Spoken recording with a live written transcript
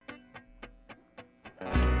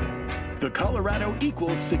The Colorado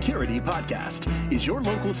Equals Security Podcast is your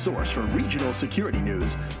local source for regional security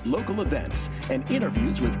news, local events, and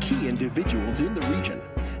interviews with key individuals in the region.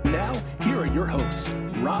 Now, here are your hosts,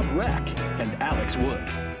 Rob Reck and Alex Wood.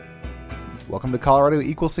 Welcome to Colorado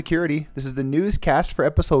Equals Security. This is the newscast for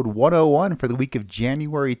episode 101 for the week of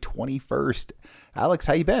January 21st. Alex,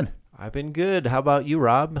 how you been? I've been good. How about you,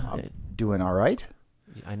 Rob? I'm doing all right.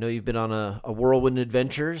 I know you've been on a whirlwind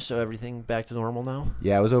adventure, so everything back to normal now?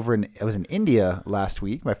 Yeah, I was in India last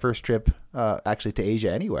week. My first trip actually to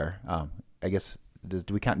Asia anywhere. I guess, do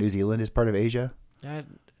we count New Zealand as part of Asia? I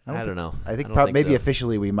don't know. I think maybe so.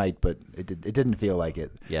 Officially we might, but it didn't feel like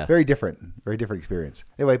it. Yeah. Very different experience.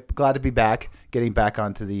 Anyway, glad to be back, getting back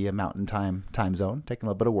onto the mountain time zone, taking a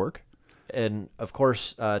little bit of work. And, of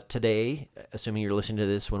course, today, assuming you're listening to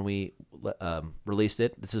this when we released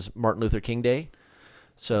it, this is Martin Luther King Day.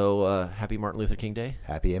 So, happy Martin Luther King Day.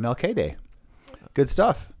 Happy MLK Day. Good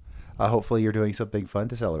stuff. Hopefully you're doing something fun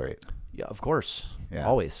to celebrate. Yeah, of course. Yeah.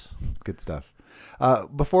 Always. Good stuff.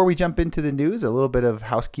 Before we jump into the news, a little bit of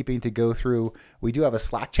housekeeping to go through. We do have a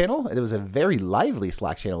Slack channel. It was a very lively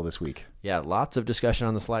Slack channel this week. Yeah, lots of discussion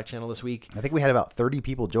on the Slack channel this week. I think we had about 30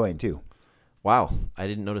 people join, too. Wow. I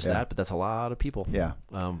didn't notice that, but that's a lot of people. Yeah.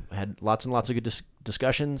 Had lots and lots of good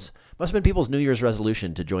discussions. Must have been people's New Year's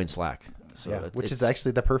resolution to join Slack. So yeah, which is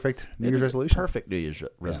actually the perfect New Year's resolution. Perfect New Year's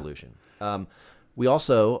resolution. We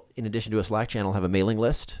also, in addition to a Slack channel, have a mailing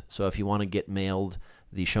list. So if you want to get mailed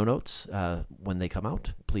the show notes when they come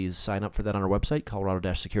out, please sign up for that on our website,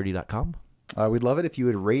 colorado-security.com. We'd love it if you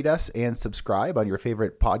would rate us and subscribe on your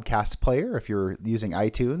favorite podcast player. If you're using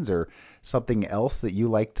iTunes or something else that you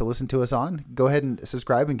like to listen to us on, go ahead and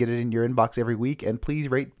subscribe and get it in your inbox every week. And please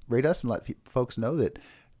rate us and let folks know that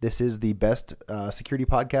this is the best security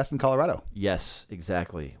podcast in Colorado. Yes,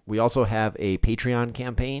 exactly. We also have a Patreon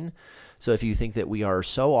campaign. So if you think that we are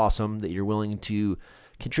so awesome that you're willing to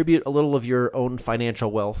contribute a little of your own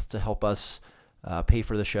financial wealth to help us pay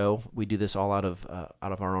for the show, we do this all out of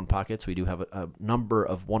our own pockets. We do have a number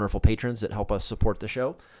of wonderful patrons that help us support the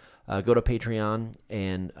show. Go to Patreon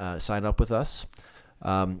and sign up with us.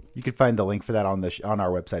 You can find the link for that on our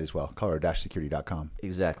website as well, colorado-security.com.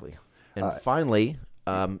 Exactly. And finally,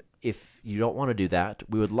 if you don't want to do that,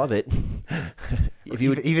 we would love it.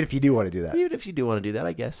 Even if you do want to do that. Even if you do want to do that,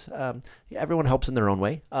 I guess. Everyone helps in their own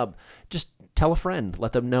way. Just tell a friend.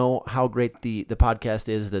 Let them know how great the podcast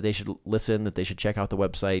is, that they should listen, that they should check out the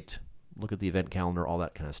website, look at the event calendar, all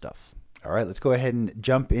that kind of stuff. All right, let's go ahead and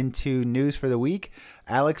jump into news for the week.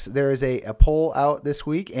 Alex, there is a poll out this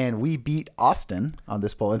week, and we beat Austin on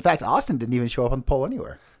this poll. In fact, Austin didn't even show up on the poll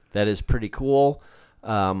anywhere. That is pretty cool.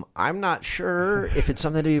 I'm not sure if it's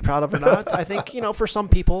something to be proud of or not. I think, for some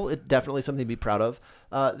people, it's definitely something to be proud of.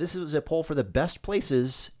 This is a poll for the best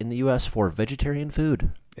places in the U.S. for vegetarian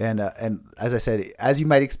food. And as I said, as you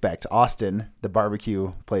might expect, Austin, the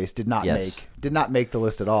barbecue place, did not make the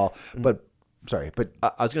list at all. But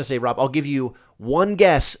I was going to say, Rob, I'll give you one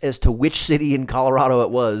guess as to which city in Colorado it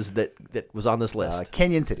was that was on this list.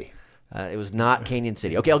 Canyon City. It was not Canyon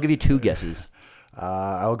City. Okay, I'll give you two guesses.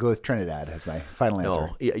 I'll go with Trinidad as my final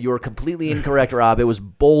answer. No, you're completely incorrect, Rob. It was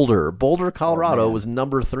Boulder. Boulder, Colorado was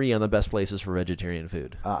number 3 on the best places for vegetarian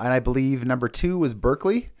food. And I believe number 2 was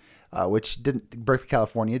Berkeley, Berkeley,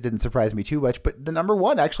 California. Didn't surprise me too much, but the number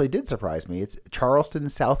 1 actually did surprise me. It's Charleston,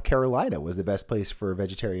 South Carolina was the best place for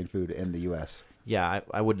vegetarian food in the U.S. Yeah,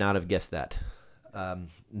 I would not have guessed that.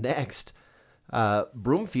 Next,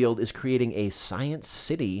 Broomfield is creating a science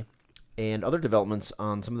city and other developments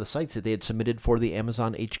on some of the sites that they had submitted for the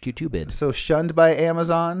Amazon HQ2 bid. So shunned by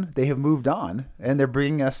Amazon, they have moved on, and they're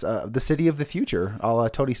bringing us the city of the future, a la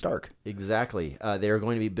Tony Stark. Exactly. They are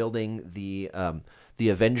going to be building the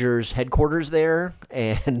Avengers headquarters there,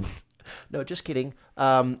 and no, just kidding.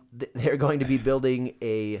 They're going to be building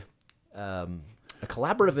a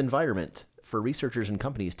collaborative environment for researchers and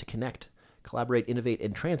companies to connect, collaborate, innovate,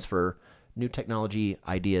 and transfer new technology,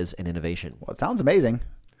 ideas, and innovation. Well, it sounds amazing.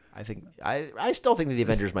 I still think that the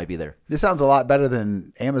Avengers might be there. This sounds a lot better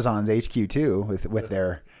than Amazon's HQ2 with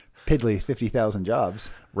their piddly 50,000 jobs.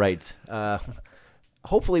 Right.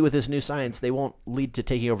 Hopefully with this new science, they won't lead to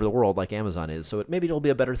taking over the world like Amazon is. So maybe it'll be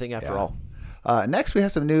a better thing after all. Next, we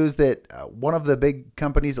have some news that one of the big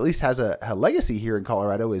companies, at least has a legacy here in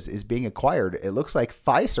Colorado, is being acquired. It looks like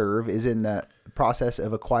Fiserv is in the process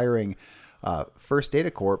of acquiring First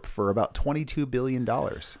Data Corp for about $22 billion.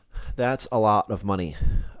 That's a lot of money.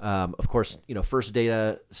 Of course, First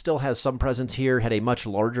Data still has some presence here, had a much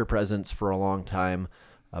larger presence for a long time,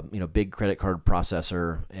 big credit card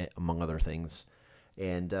processor, among other things.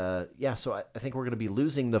 And so I think we're going to be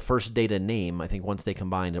losing the First Data name. I think once they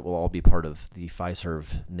combine, it will all be part of the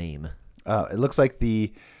Fiserv name. It looks like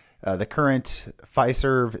the current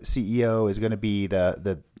Fiserv CEO is going to be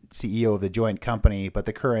the CEO of the joint company, but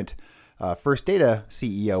the current First Data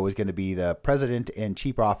CEO is going to be the president and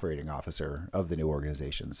chief operating officer of the new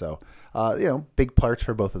organization. So, big parts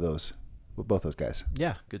for both those guys.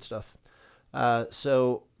 Yeah, good stuff.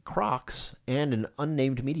 So Crocs and an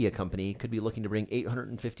unnamed media company could be looking to bring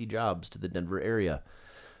 850 jobs to the Denver area.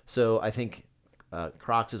 So I think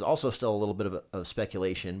Crocs is also still a little bit of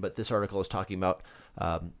speculation, but this article is talking about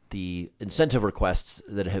the incentive requests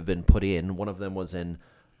that have been put in. One of them was in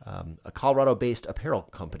a Colorado-based apparel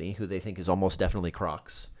company who they think is almost definitely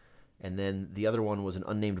Crocs. And then the other one was an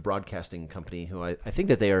unnamed broadcasting company who I think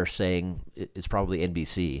that they are saying is probably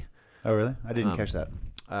NBC. Oh, really? I didn't catch that.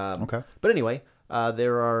 Okay. But anyway,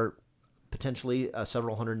 there are potentially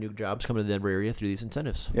several hundred new jobs coming to the Denver area through these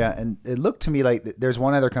incentives. Yeah, and it looked to me like there's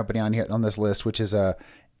one other company on this list, which is an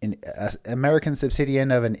American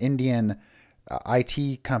subsidiary of an Indian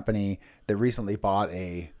IT company that recently bought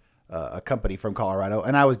a company from Colorado,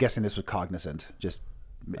 and I was guessing this was Cognizant, just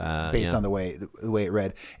based on the way it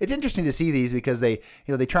read. It's interesting to see these because they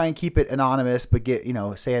try and keep it anonymous, but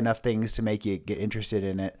say enough things to make you get interested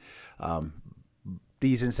in it.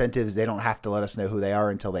 These incentives, they don't have to let us know who they are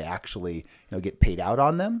until they actually get paid out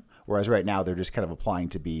on them. Whereas right now they're just kind of applying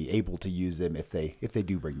to be able to use them if they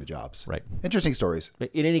do bring the jobs. Right. Interesting stories.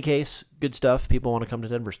 In any case, good stuff. People want to come to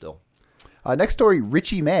Denver still. Next story,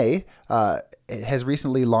 Richie May has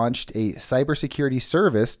recently launched a cybersecurity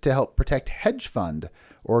service to help protect hedge fund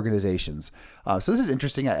organizations. So this is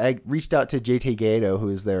interesting. I reached out to JT Gaedo, who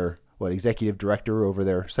is their executive director over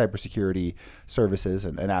their cybersecurity services,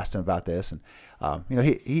 and asked him about this. And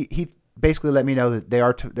he basically let me know that they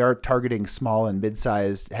are targeting small and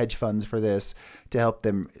mid-sized hedge funds for this to help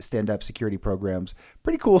them stand up security programs.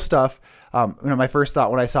 Pretty cool stuff. My first thought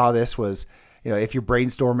when I saw this was, if you're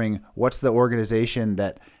brainstorming what's the organization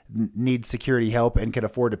that needs security help and can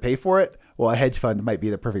afford to pay for it, well, a hedge fund might be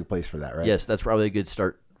the perfect place for that, right? Yes, that's probably a good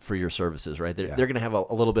start for your services, right? They're going to have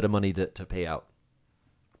a little bit of money to pay out.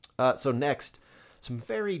 So next, some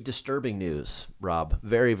very disturbing news, Rob.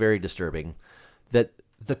 Very, very disturbing. That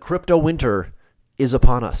the crypto winter is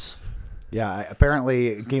upon us. Yeah,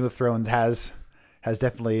 apparently Game of Thrones has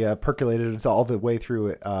definitely percolated all the way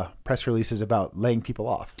through press releases about laying people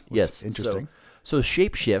off. Yes, interesting. So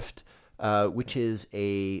Shapeshift, which is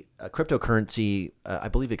a cryptocurrency, I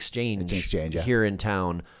believe, exchange here in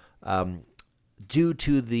town, due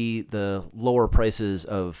to the lower prices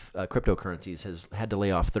of cryptocurrencies, has had to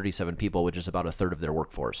lay off 37 people, which is about a third of their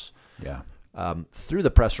workforce. Yeah. Through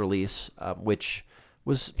the press release, which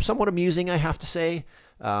was somewhat amusing, I have to say,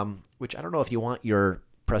 which I don't know if you want your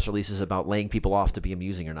press releases about laying people off to be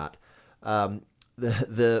amusing or not.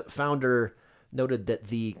 The founder noted that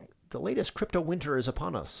the latest crypto winter is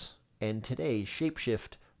upon us, and today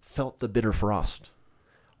Shapeshift felt the bitter frost.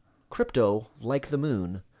 Crypto, like the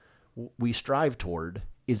moon, we strive toward,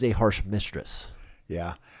 is a harsh mistress.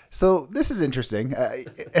 Yeah. So this is interesting.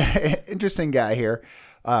 Interesting guy here.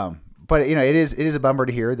 But it is a bummer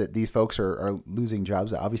to hear that these folks are losing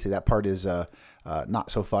jobs. Obviously, that part is not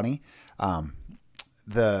so funny.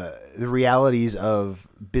 The realities of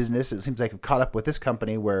business, it seems like, have caught up with this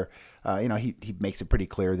company where he makes it pretty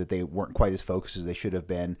clear that they weren't quite as focused as they should have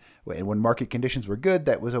been. And when market conditions were good,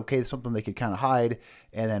 that was okay, something they could kind of hide.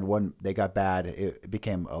 And then when they got bad, it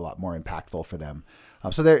became a lot more impactful for them.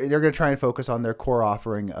 So they're going to try and focus on their core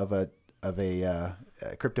offering of a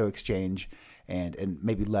crypto exchange, and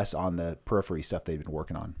maybe less on the periphery stuff they've been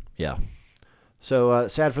working on. Yeah. So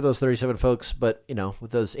sad for those 37 folks, but with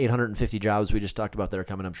those 850 jobs we just talked about that are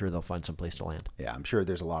coming, I'm sure they'll find some place to land. Yeah, I'm sure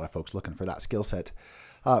there's a lot of folks looking for that skill set.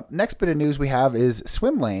 Next bit of news we have is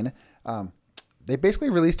Swim Lane. They basically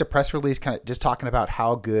released a press release kind of just talking about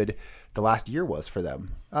how good the last year was for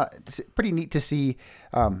them. It's pretty neat to see.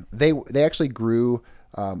 They actually grew,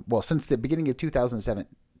 since the beginning of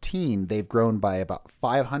 2017, they've grown by about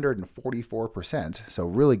 544%. So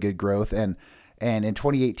really good growth. And in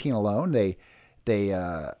 2018 alone, they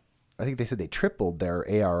I think they said they tripled their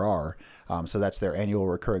ARR. So that's their annual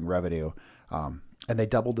recurring revenue. And they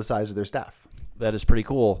doubled the size of their staff. That is pretty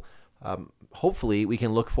cool. Hopefully we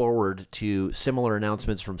can look forward to similar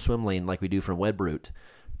announcements from Swim Lane like we do from WebRoot,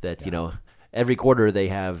 that, every quarter they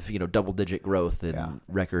have, double-digit growth and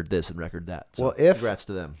record this and record that. So congrats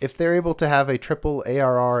to them. If they're able to have a triple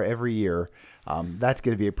ARR every year, that's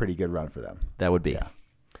going to be a pretty good run for them. That would be.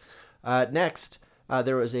 Yeah. Next,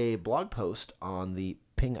 there was a blog post on the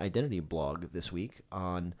Ping Identity blog this week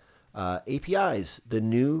on APIs, the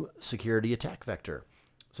new security attack vector.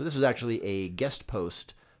 So this was actually a guest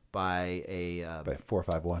post by a By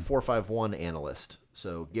 451. 451 analyst.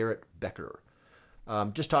 So Garrett Becker.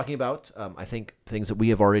 Just talking about, I think, things that we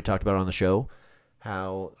have already talked about on the show,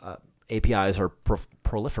 how APIs are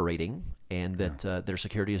proliferating and that their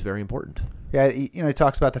security is very important. Yeah, it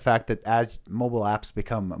talks about the fact that as mobile apps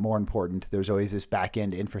become more important, there's always this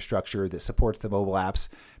back-end infrastructure that supports the mobile apps,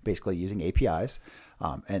 basically using APIs.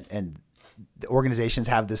 And the organizations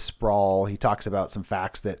have this sprawl. He talks about some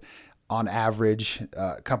facts that on average,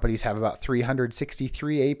 companies have about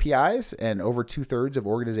 363 APIs, and over 2/3 of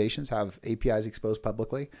organizations have APIs exposed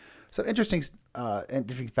publicly. So interesting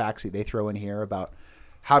facts that they throw in here about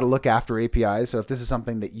how to look after APIs. So if this is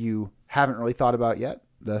something that you haven't really thought about yet,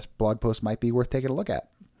 this blog post might be worth taking a look at.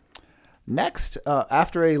 Next,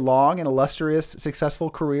 after a long and illustrious, successful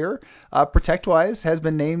career, ProtectWise has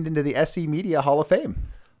been named into the SC Media Hall of Fame.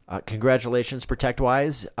 Congratulations,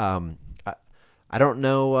 ProtectWise. I don't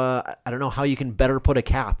know. I don't know how you can better put a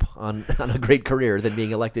cap on a great career than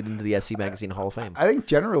being elected into the SC Magazine Hall of Fame. I think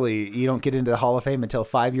generally you don't get into the Hall of Fame until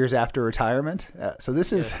 5 years after retirement. So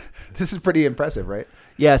this is pretty impressive, right?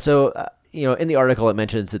 Yeah. So in the article it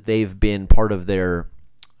mentions that they've been part of their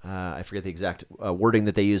I forget the exact wording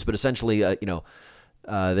that they use, but essentially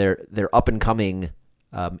they're up and coming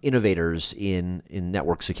innovators in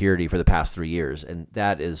network security for the past 3 years, and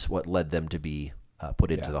that is what led them to be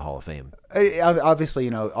put into the Hall of Fame.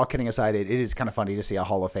 Obviously, all kidding aside, it is kind of funny to see a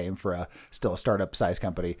Hall of Fame for still a startup size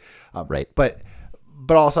company. Right. But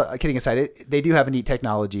also, kidding aside, they do have a neat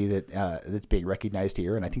technology that's being recognized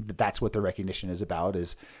here, and I think that's what the recognition is about.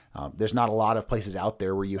 Is there's not a lot of places out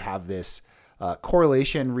there where you have this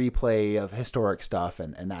correlation replay of historic stuff,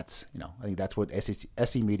 and that's I think that's what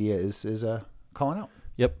SC Media is calling out.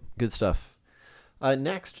 Yep, good stuff.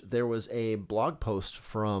 Next, there was a blog post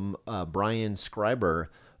from Brian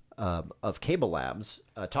Schreiber of Cable Labs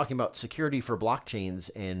talking about security for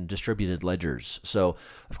blockchains and distributed ledgers. So,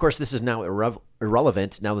 of course, this is now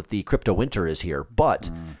irrelevant now that the crypto winter is here.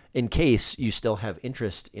 But in case you still have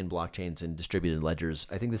interest in blockchains and distributed ledgers,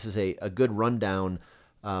 I think this is a good rundown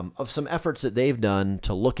of some efforts that they've done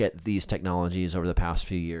to look at these technologies over the past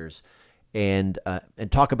few years. And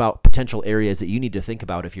talk about potential areas that you need to think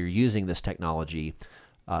about if you're using this technology,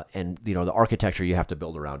 and the architecture you have to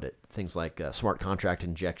build around it. Things like smart contract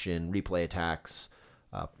injection, replay attacks,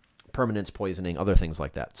 permanence poisoning, other things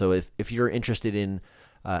like that. So if you're interested in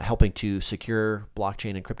helping to secure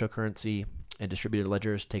blockchain and cryptocurrency and distributed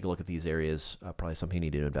ledgers, take a look at these areas. Probably something you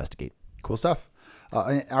need to investigate. Cool stuff.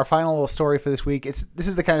 Our final story for this week. This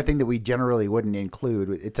is the kind of thing that we generally wouldn't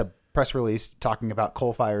include. It's a press release talking about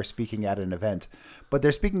Coalfire speaking at an event, but they're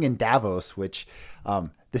speaking in Davos, which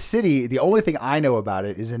the city, the only thing I know about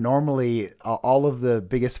it is that normally all of the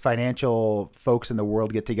biggest financial folks in the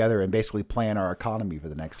world get together and basically plan our economy for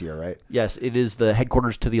the next year, right? Yes, it is the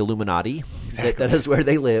headquarters to the Illuminati. Exactly. That is where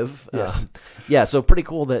they live. Yes. So pretty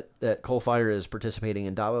cool that Coalfire is participating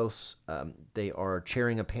in Davos. They are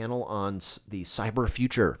chairing a panel on the cyber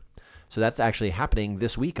future. So that's actually happening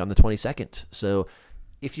this week on the 22nd. So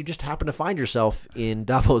if you just happen to find yourself in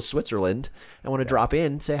Davos, Switzerland, and want to drop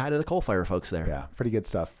in, say hi to the Coalfire folks there. Yeah, pretty good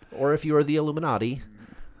stuff. Or if you are the Illuminati,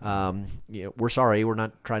 we're sorry, we're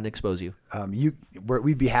not trying to expose you.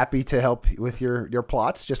 We'd be happy to help with your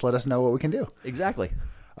plots. Just let us know what we can do. Exactly.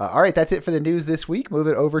 All right, that's it for the news this week. Move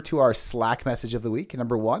it over to our Slack message of the week.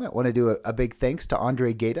 Number one, I want to do a big thanks to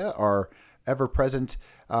Andre Gaeta, our ever-present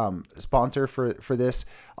sponsor for this.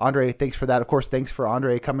 Andre, thanks for that. Of course, thanks for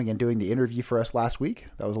Andre coming and doing the interview for us last week.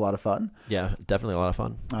 That was a lot of fun. Yeah, definitely a lot of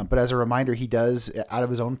fun. But as a reminder, he does, out of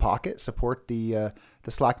his own pocket, support the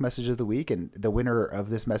Slack message of the week, and the winner of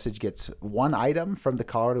this message gets one item from the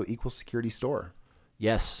Colorado Equal Security Store.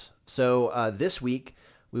 Yes. So this week,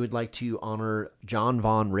 we would like to honor John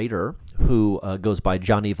Von Rader, who goes by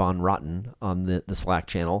Johnny Von Rotten on the Slack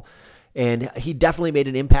channel. And he definitely made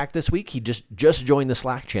an impact this week. He just joined the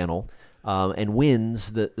Slack channel and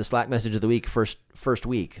wins the Slack message of the week first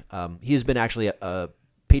week. He has been actually a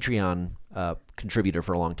Patreon contributor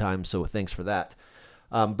for a long time, so thanks for that.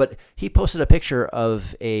 But he posted a picture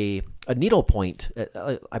of a needlepoint.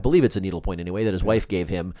 I believe it's a needlepoint anyway, that his wife gave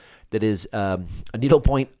him. That is a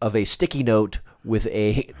needlepoint of a sticky note with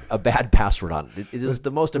a bad password on it. It is the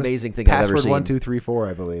most amazing thing I've ever seen. Password 1234,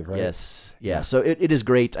 I believe, right? Yes. Yeah. So it is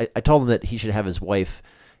great. I told him that he should have his wife,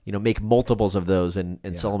 make multiples of those and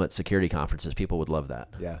sell them at security conferences. People would love that.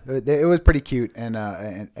 Yeah. It was pretty cute and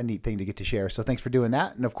a neat thing to get to share. So thanks for doing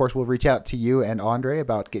that. And of course, we'll reach out to you and Andre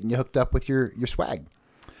about getting you hooked up with your swag.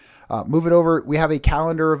 Moving over, we have a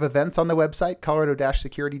calendar of events on the website,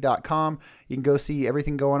 colorado-security.com. You can go see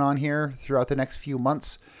everything going on here throughout the next few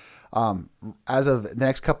months. As of the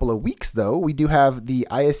next couple of weeks, though, we do have the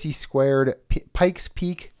ISC Squared Pikes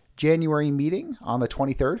Peak January meeting on the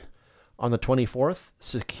 23rd. On the 24th,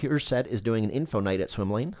 SecureSet is doing an info night at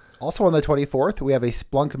Swim Lane. Also on the 24th, we have a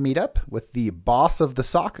Splunk meetup with the Boss of the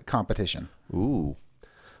Sock competition. Ooh.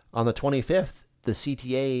 On the 25th, the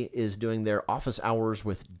CTA is doing their office hours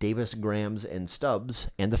with Davis, Grams, and Stubbs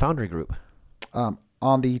and the Foundry Group.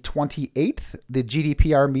 On the 28th, the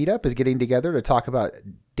GDPR meetup is getting together to talk about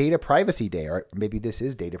Data Privacy Day, or maybe this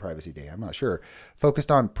is Data Privacy Day, I'm not sure,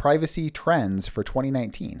 focused on privacy trends for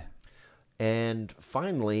 2019. And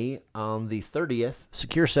finally, on the 30th,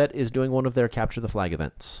 SecureSet is doing one of their Capture the Flag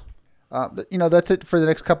events. That's it for the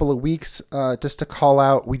next couple of weeks. Just to call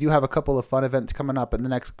out, we do have a couple of fun events coming up in the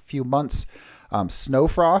next few months.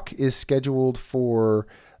 Snowfrock is scheduled for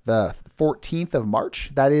the 14th of March.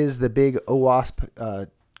 That is the big OWASP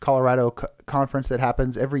Colorado conference that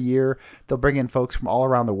happens every year. They'll bring in folks from all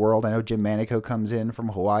around the world. I know Jim Manico comes in from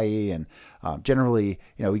Hawaii, and generally,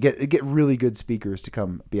 we get really good speakers to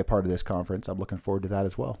come be a part of this conference. I'm looking forward to that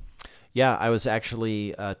as well. Yeah, I was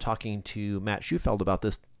actually talking to Matt Schufeld about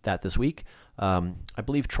this week. I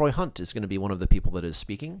believe Troy Hunt is going to be one of the people that is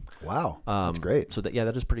speaking. Wow, that's great. So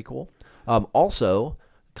that is pretty cool. Also,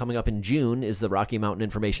 coming up in June is the Rocky Mountain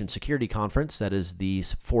Information Security Conference. That is the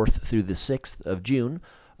 4th through the 6th of June.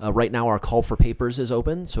 Right now, our call for papers is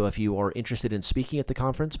open, so if you are interested in speaking at the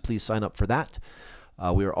conference, please sign up for that.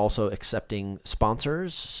 We are also accepting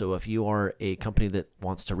sponsors, so if you are a company that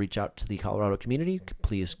wants to reach out to the Colorado community,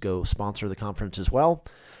 please go sponsor the conference as well.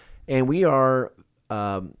 And we are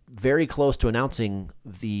very close to announcing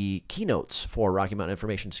the keynotes for Rocky Mountain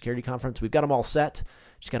Information Security Conference. We've got them all set.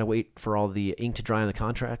 Just got to wait for all the ink to dry on the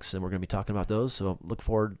contracts, and we're going to be talking about those. So look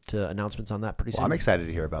forward to announcements on that pretty soon. I'm excited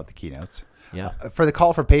to hear about the keynotes. Yeah. For the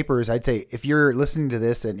call for papers, I'd say if you're listening to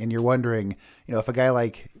this and you're wondering, if a guy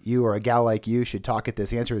like you or a gal like you should talk at this,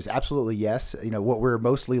 the answer is absolutely yes. What we're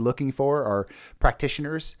mostly looking for are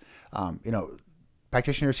practitioners,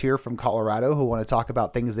 practitioners here from Colorado who want to talk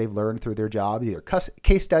about things they've learned through their job, either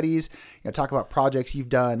case studies, talk about projects you've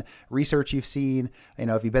done, research you've seen,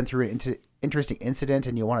 if you've been through an interesting incident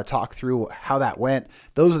and you want to talk through how that went.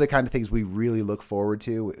 Those are the kind of things we really look forward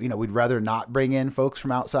to. We'd rather not bring in folks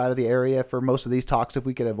from outside of the area for most of these talks if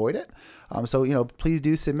we could avoid it. So please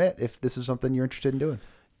do submit if this is something you're interested in doing.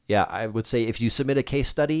 Yeah, I would say if you submit a case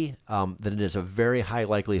study, then it is a very high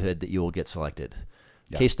likelihood that you will get selected.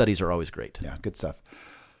 Yeah. Case studies are always great. Yeah, good stuff.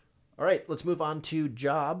 All right, let's move on to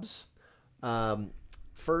jobs.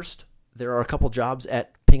 First, there are a couple jobs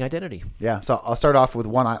at Ping Identity. Yeah, so I'll start off with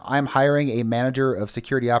one. I'm hiring a manager of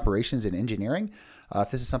security operations and engineering.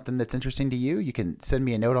 If this is something that's interesting to you, you can send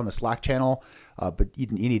me a note on the Slack channel, but you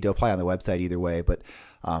need to apply on the website either way. But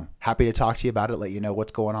happy to talk to you about it, let you know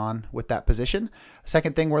what's going on with that position.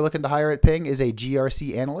 Second thing we're looking to hire at Ping is a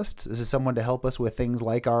GRC analyst. This is someone to help us with things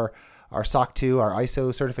like our SOC 2, our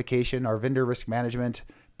ISO certification, our vendor risk management,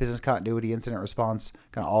 business continuity, incident response,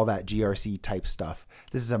 kind of all that GRC type stuff.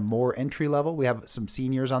 This is a more entry level. We have some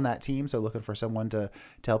seniors on that team, so looking for someone to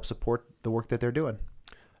help support the work that they're doing.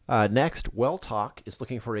 Next, WellTalk is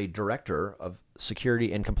looking for a director of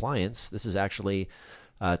security and compliance. This is actually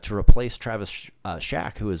to replace Travis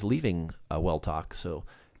Shack, who is leaving WellTalk. So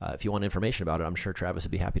if you want information about it, I'm sure Travis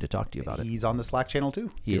would be happy to talk to you about it. He's on the Slack channel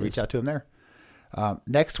too. You can reach out to him there.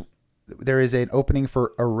 Next, there is an opening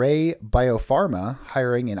for Array Biopharma,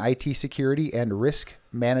 hiring an IT security and risk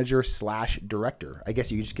manager / director. I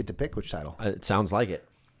guess you just get to pick which title. It sounds like it.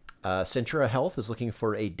 Centura Health is looking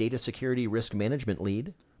for a data security risk management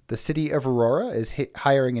lead. The city of Aurora is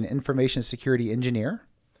hiring an information security engineer.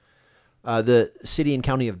 The city and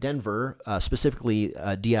county of Denver, specifically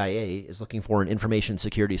DIA, is looking for an information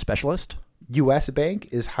security specialist. U.S. Bank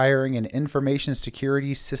is hiring an information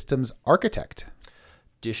security systems architect.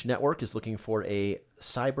 Dish Network is looking for a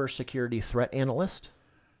cybersecurity threat analyst.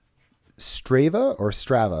 Strava or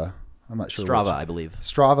Strava? I'm not sure. Strava, I believe.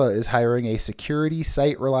 Strava is hiring a security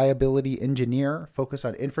site reliability engineer focused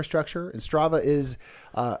on infrastructure. And Strava is,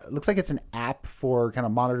 looks like it's an app for kind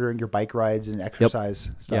of monitoring your bike rides and exercise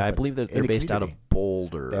stuff. Yeah, I believe that they're based out of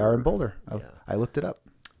Boulder. They are in Boulder. I looked it up.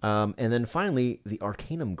 And then finally, the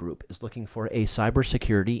Arcanum Group is looking for a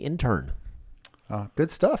cybersecurity intern.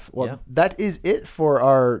 Good stuff. Well, That is it for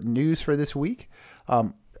our news for this week.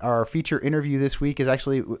 Our feature interview this week is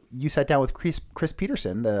actually, you sat down with Chris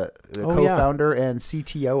Peterson, the co-founder and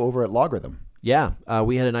CTO over at Logarithm. Yeah,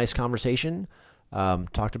 we had a nice conversation,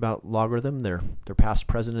 talked about Logarithm, their past,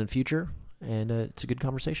 present, and future, and it's a good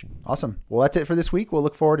conversation. Awesome. Well, that's it for this week. We'll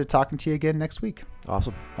look forward to talking to you again next week.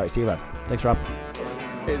 Awesome. All right, see you, bud. Thanks, Rob.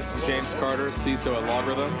 is James Carter, CISO at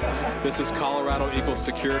Logarithm. This is Colorado Equals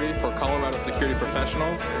Security for Colorado Security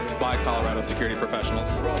Professionals by Colorado Security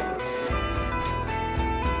Professionals.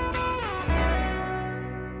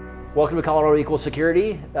 Welcome to Colorado Equals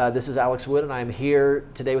Security. This is Alex Wood, and I'm here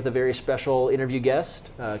today with a very special interview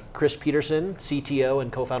guest, Chris Peterson, CTO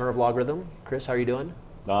and co-founder of Logarithm. Chris, how are you doing?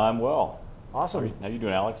 I'm well. Awesome. How are you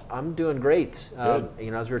doing, Alex? I'm doing great. As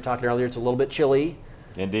we were talking earlier, it's a little bit chilly.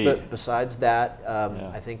 Indeed. But besides that,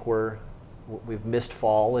 I think we've missed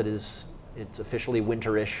fall. It's officially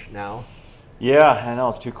winterish now. Yeah, I know,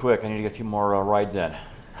 it's too quick. I need to get a few more rides in.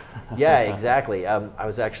 Yeah, exactly. I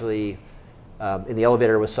was actually in the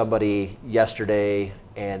elevator with somebody yesterday,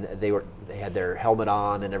 and they had their helmet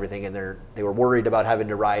on and everything, and they were worried about having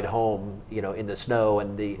to ride home, in the snow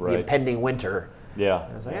and the impending winter. Yeah.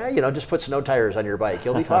 And I was like, just put snow tires on your bike.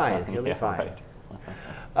 You'll be fine. You'll be fine.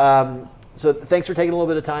 Right. So thanks for taking a little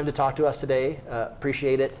bit of time to talk to us today.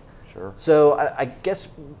 Appreciate it. Sure. So I guess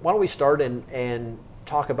why don't we start and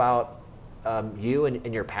talk about you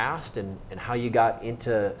and your past and how you got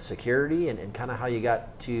into security and kind of how you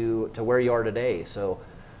got to where you are today. So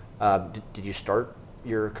did you start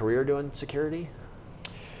your career doing security?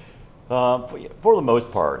 For the most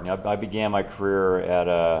part, I began my career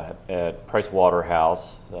at Price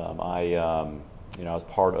Waterhouse. I was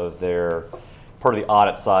part of the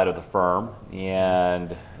audit side of the firm,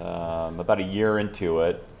 and about a year into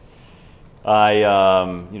it, I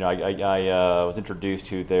was introduced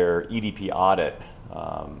to their EDP audit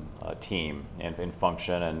team and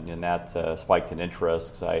function, and that spiked in interest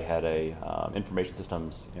because I had a information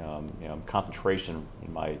systems concentration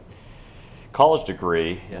in my college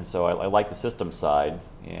degree, and so I liked the systems side.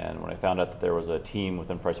 And when I found out that there was a team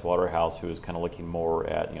within Price Waterhouse who was kind of looking more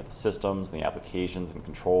at the systems and the applications and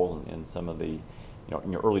controls and some of the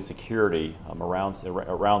early security around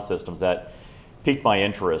systems, that piqued my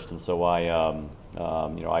interest, and so I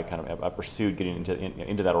pursued getting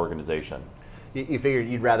into that organization. You figured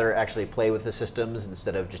you'd rather actually play with the systems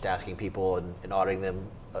instead of just asking people and auditing them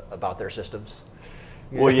about their systems?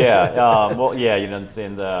 Well, yeah.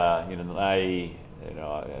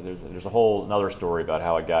 There's a whole another story about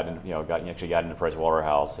how I got into Price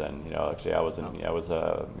Waterhouse, and I was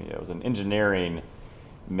an engineering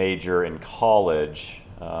major in college,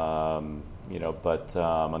 but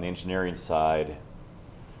on the engineering side,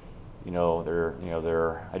 I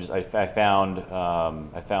found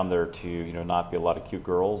there to not be a lot of cute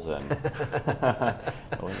girls, and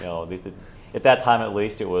at least at that time, at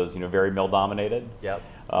least, it was very male dominated. Yep.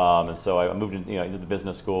 And so I moved into the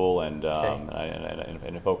business school, and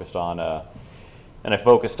I focused on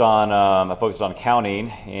accounting,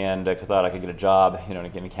 and I thought I could get a job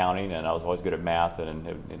in accounting, and I was always good at math,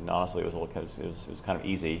 and honestly, it was kind of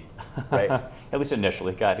easy, right? At least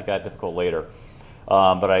initially. It got difficult later.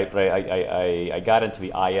 But I got into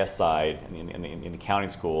the IS side in accounting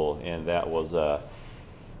school, and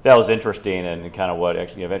that was interesting, and kind of what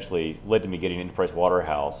actually eventually led to me getting into Price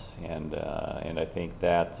Waterhouse. And I think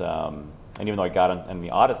that, and even though I got on the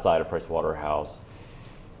audit side of Price Waterhouse,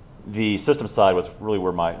 the system side was really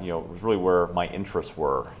where my interests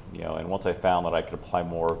were. And once I found that I could apply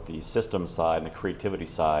more of the system side and the creativity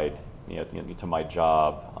side, to my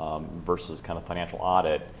job versus kind of financial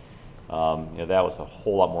audit, that was a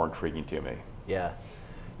whole lot more intriguing to me. Yeah.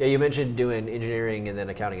 You mentioned doing engineering and then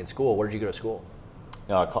accounting in school. Where did you go to school?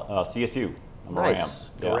 CSU. Nice. Rams.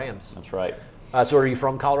 Rams. That's right. So are you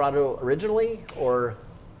from Colorado originally, or?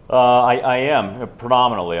 I am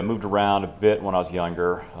predominantly. I moved around a bit when I was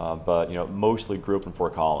younger, but mostly grew up in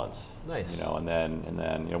Fort Collins. Nice. And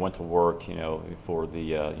then went to work for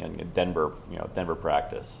the Denver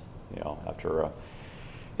practice. After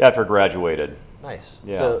I graduated. Nice.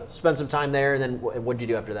 Yeah. So spend some time there, and then what did you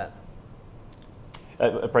do after that?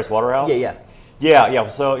 At Price Waterhouse? Yeah. Yeah.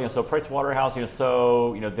 So Price Waterhouse.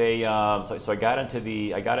 So I got into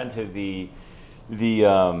the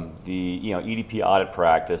EDP audit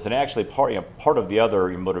practice, and actually part of the other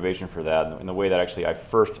motivation for that, and the way that actually I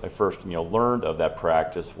first learned of that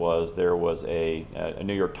practice was there was a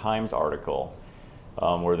New York Times article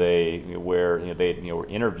where they were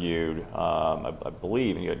interviewed, I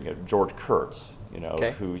believe, George Kurtz,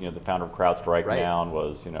 who the founder of CrowdStrike now, and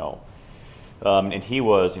was and he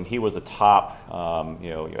was the top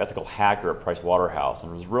ethical hacker at Price Waterhouse,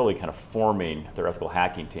 and was really kind of forming their ethical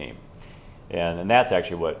hacking team. And that's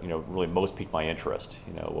actually what really most piqued my interest.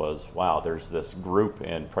 Was wow, there's this group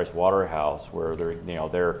in Price Waterhouse where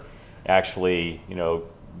they're actually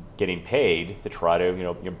getting paid to try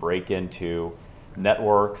to break into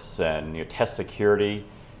networks and test security.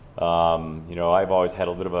 I've always had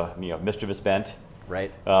a bit of a mischievous bent,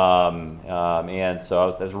 Right. And so I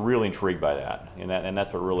was really intrigued by that, and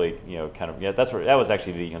that's what really that was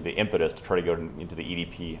actually the impetus to try to go into the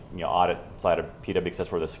EDP audit side of PW, because that's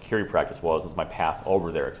where the security practice was. This was my path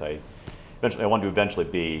over there, because I wanted to eventually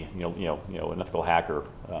be an ethical hacker,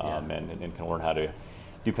 and kind of learn how to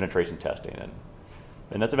do penetration testing,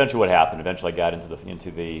 and that's eventually what happened. Eventually, I got into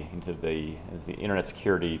the internet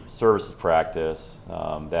security services practice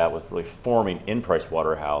that was really forming in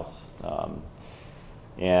Pricewaterhouse,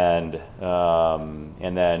 and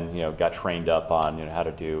then got trained up on how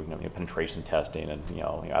to do penetration testing and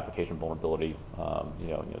application vulnerability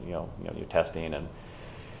testing, and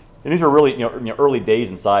these were really early days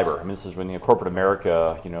in cyber. I mean, this is when corporate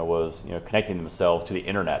America was connecting themselves to the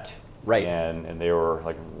internet. Right. And they were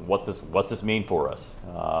like, what's this mean for us?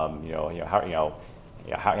 How are we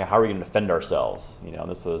going to defend ourselves? And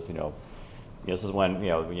this was this is when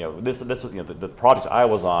the projects I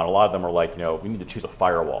was on, a lot of them were like we need to choose a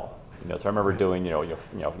firewall. So I remember doing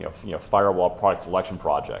firewall product selection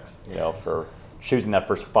projects for choosing that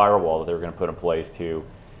first firewall that they were going to put in place to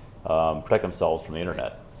protect themselves from the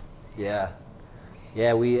internet. Yeah.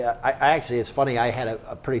 Yeah, I actually, it's funny, I had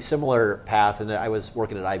a pretty similar path, and I was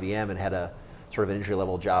working at IBM and had a sort of an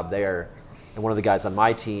entry-level job there. And one of the guys on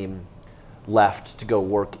my team left to go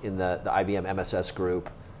work in the IBM MSS group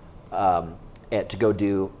to go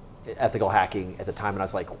do ethical hacking at the time. And I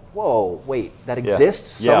was like, whoa, wait, that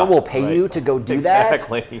exists? Yeah. Someone will pay you to go do that?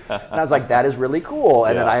 Exactly. And I was like, that is really cool.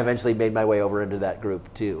 And then I eventually made my way over into that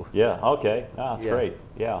group too. Yeah, okay. No, that's great.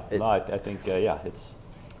 Yeah, I think, it's...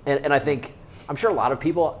 And I think, I'm sure a lot of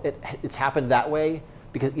people, it's happened that way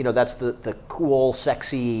because, that's the cool,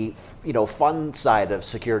 sexy, fun side of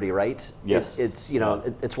security, right? Yes. It's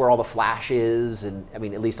it's where all the flash is. And I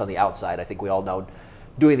mean, at least on the outside, I think we all know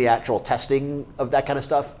doing the actual testing of that kind of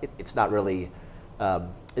stuff, it's not really,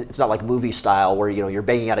 it's not like movie style where, you're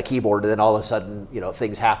banging out a keyboard and then all of a sudden,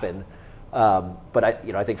 things happen. But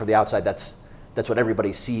I think from the outside, that's what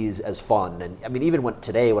everybody sees as fun. And I mean, even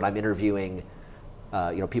today when I'm interviewing,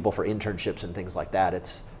 people for internships and things like that,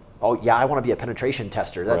 it's, oh yeah, I want to be a penetration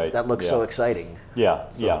tester. That looks so exciting. Yeah,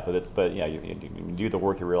 you do the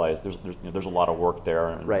work, you realize there's a lot of work there,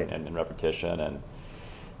 and repetition, and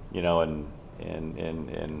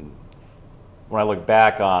and when I look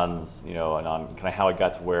back on and on kind of how I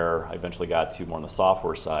got to where I eventually got to more on the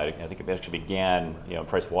software side, I think it actually began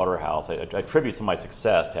Pricewaterhouse. I attribute some of my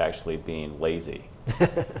success to actually being lazy.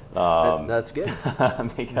 That's good.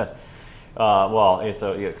 Because. I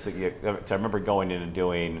remember going in and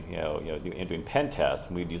doing, doing pen tests,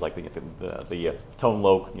 and we'd use like the tone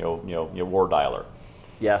loc, war dialer.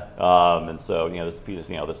 Yeah. And so this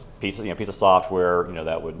piece of software,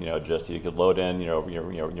 that would just, you could load in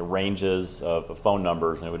your ranges of phone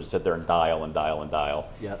numbers, and it would just sit there and dial and dial and dial.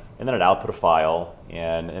 Yeah. And then it'd output a file,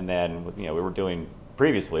 and then we were doing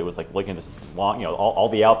previously was like looking at this long, all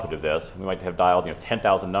the output of this. We might have dialed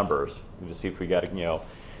 10,000 numbers to see if we got a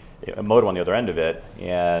modem on the other end of it,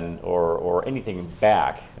 or anything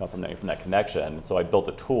back from that connection. And so I built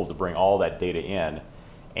a tool to bring all that data in,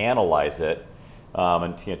 analyze it,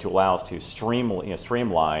 and to allow us to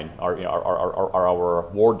streamline our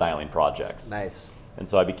ward dialing projects. Nice. And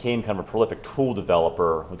so I became kind of a prolific tool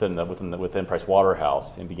developer within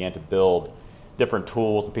Pricewaterhouse, and began to build different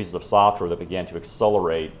tools and pieces of software that began to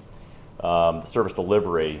accelerate the service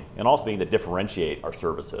delivery, and also began to differentiate our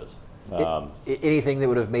services. Anything that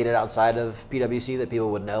would have made it outside of PwC that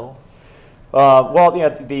people would know?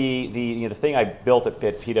 The thing I built at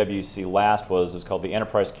PwC last was called the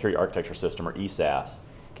Enterprise Security Architecture System, or ESAS,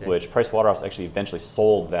 which Pricewaterhouse actually eventually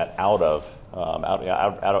sold that spun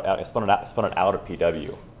it out of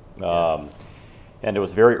PW, and it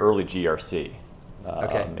was very early GRC.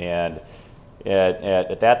 And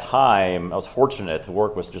at that time, I was fortunate to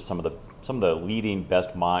work with just some of the leading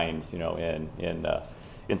best minds,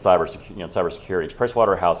 in cybersecurity.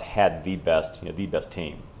 Pricewaterhouse had the best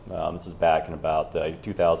team. This is back in about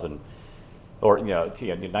 2000, or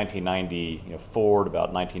 1994 to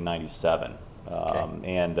about 1997,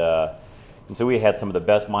 and so we had some of the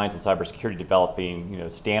best minds in cybersecurity developing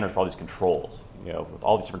standards for all these controls, with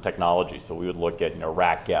all these different technologies. So we would look at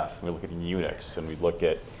RACF, we would look at Unix, and we'd look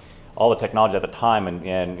at all the technology at the time,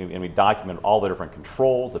 and we documented all the different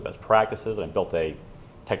controls, the best practices, and I built a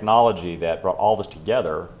technology that brought all this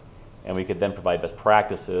together, and we could then provide best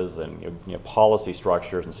practices and policy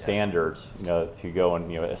structures and standards to go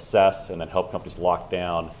and assess and then help companies lock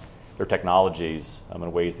down their technologies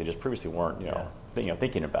in ways they just previously weren't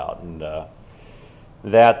thinking about. And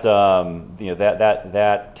that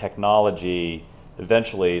technology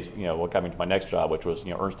eventually is what got me to my next job, which was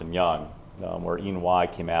Ernst & Young, where E&Y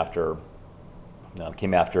came after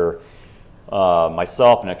came after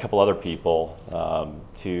myself and a couple other people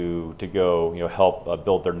to go help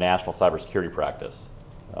build their national cybersecurity practice.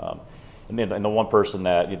 And the one person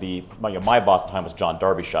that my boss at the time was John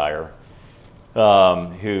Darbyshire,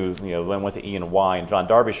 who then went to E&Y, and John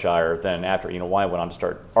Darbyshire then after E&Y went on to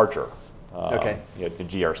start Archer, the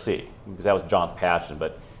GRC, because that was John's passion.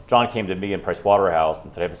 But John came to me in Price Waterhouse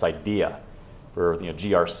and said, I have this idea for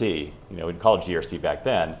GRC. We didn't call it GRC back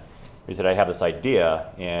then. He said, I have this idea,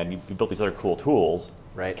 and you built these other cool tools.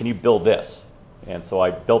 Right. Can you build this? And so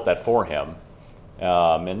I built that for him,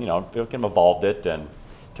 and kind of evolved it and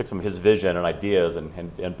took some of his vision and ideas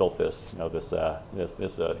and built this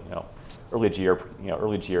early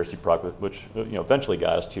GRC product, which eventually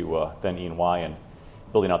got us to then E&Y and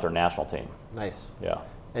building out their national team. Nice. Yeah.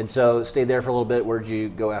 And so stayed there for a little bit. Where did you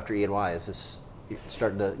go after E&Y? Is this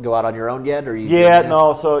starting to go out on your own yet, or you? Yeah,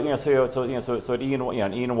 no. So at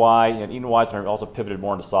E&Y, I also pivoted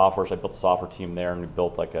more into software. So I built a software team there, and we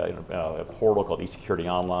built like a portal called eSecurity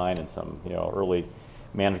Online and some early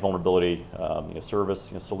managed vulnerability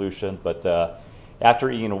service solutions. But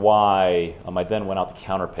after E&Y, I then went out to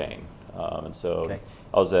Counterpane, and so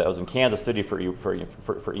I was in Kansas City for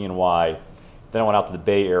E&Y. Then I went out to the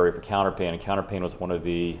Bay Area for Counterpane, and Counterpane was one of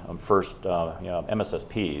the first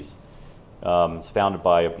MSSPs. It's founded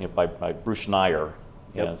by Bruce Schneier,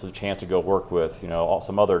 and it's a chance to go work with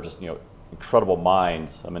some other just incredible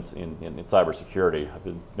minds in cybersecurity. I've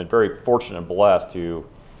been very fortunate and blessed to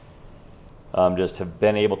just have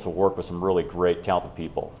been able to work with some really great, talented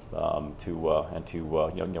people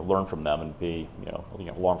to learn from them and be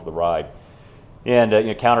along for the ride. And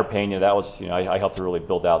Counterpane, that was I helped to really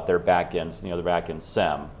build out their backends, their backend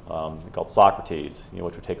SEM called Socrates,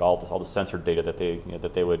 which would take all the sensor data that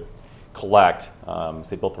they would collect.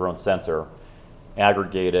 They built their own sensor,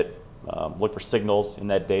 aggregate it, look for signals in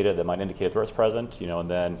that data that might indicate a threat's present, and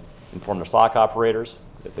then inform their SOC operators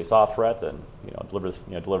if they saw a threat, and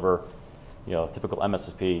deliver typical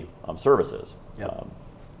MSSP services. Yep.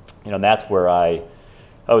 And that's where I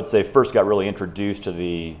would say first got really introduced to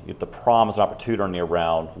the promise and opportunity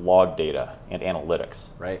around log data and analytics.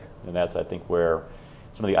 Right. And that's I think where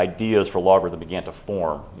some of the ideas for LogRhythm began to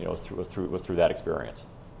form. Was through that experience.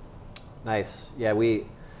 Nice. Yeah,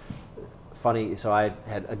 funny. So I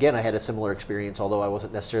had a similar experience, although I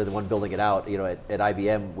wasn't necessarily the one building it out. At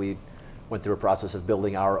IBM, we went through a process of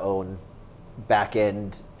building our own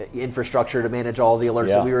back-end infrastructure to manage all the alerts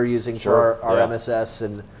that we were using for our MSS,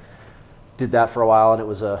 and did that for a while, and it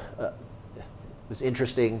was was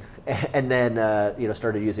interesting. And then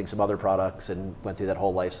started using some other products and went through that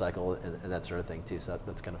whole life cycle and that sort of thing too. So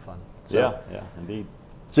that's kind of fun. So, yeah, indeed.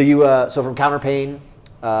 So you so from Counterpane.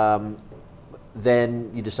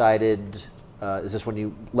 Then you decided, is this when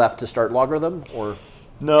you left to start LogRhythm, or?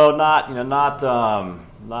 No, not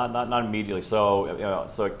immediately. So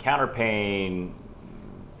so at Counterpane,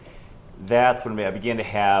 that's when I began to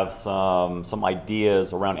have some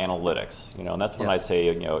ideas around analytics. And that's when I say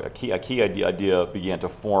a key idea began to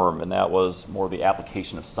form, and that was more the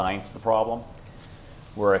application of science to the problem.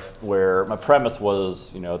 Where my premise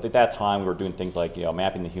was, at that time we were doing things like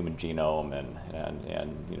mapping the human genome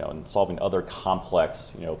and solving other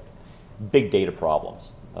complex big data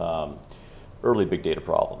problems, early big data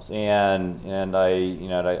problems, and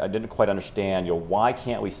I didn't quite understand why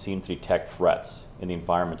can't we seem to detect threats in the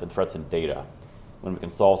environment and threats in data when we can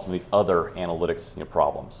solve some of these other analytics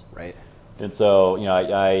problems. Right. And so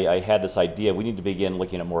I had this idea we need to begin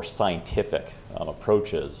looking at more scientific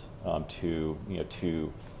approaches to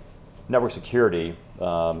network security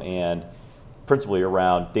and principally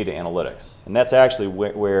around data analytics, and that's actually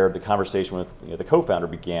where the conversation with the co-founder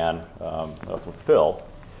began with Phil.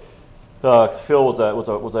 Phil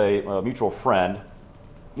was a mutual friend,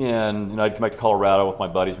 and I'd come back to Colorado with my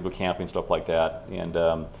buddies, we go camping and stuff like that, and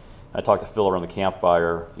I talked to Phil around the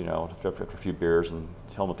campfire, after a few beers, and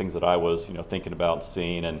tell him the things that I was thinking about and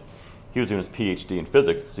seeing, and he was doing his PhD in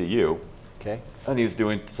physics at CU. Okay. And he was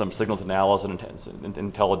doing some signals analysis and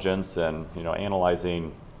intelligence and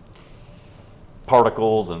analyzing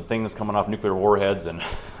particles and things coming off nuclear warheads and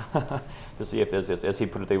to see if, as he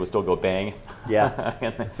put it, they would still go bang. Yeah.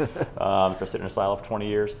 After sitting in a silo for 20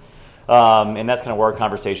 years. And that's kind of where our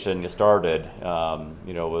conversation started.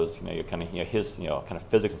 Was kind of his kind of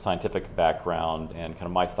physics and scientific background and kind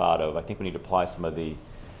of my thought of I think we need to apply some of the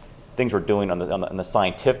things we're doing on the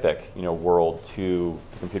scientific world to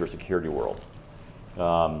the computer security world.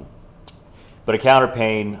 But at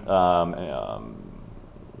Counterpane,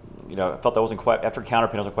 I felt that wasn't quite, after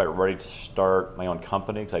Counterpane I wasn't quite ready to start my own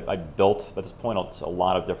company because I built at this point a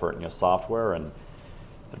lot of different software and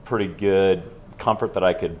had a pretty good comfort that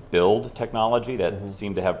I could build technology that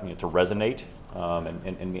seemed to have to resonate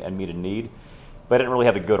and meet a need. But I didn't really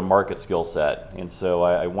have the go-to-market skill set. And so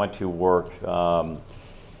I went to work for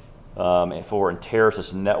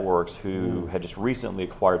Enterasys Networks, who had just recently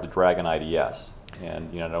acquired the Dragon IDS.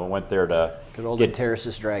 And I went there to good old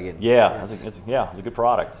Enterasys Dragon. Yeah, it's a good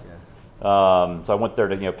product. Yeah. So I went there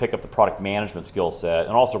to pick up the product management skill set,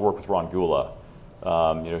 and also work with Ron Gula,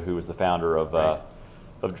 who was the founder of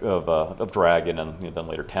Dragon, and then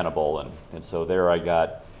later Tenable, and so there I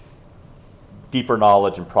got deeper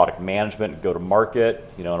knowledge in product management and go-to-market,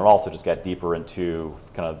 and it also just got deeper into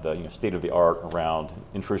kind of the state of the art around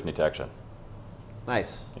intrusion detection.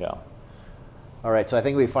 Nice. Yeah. All right, so I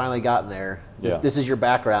think we've finally gotten there. This is your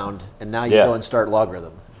background, and now you go and start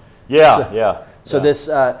LogRhythm. So this,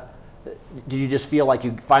 did you just feel like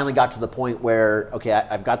you finally got to the point where, okay,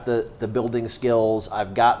 I've got the building skills,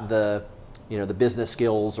 I've got the the business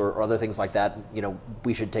skills or other things like that,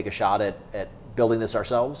 we should take a shot at building this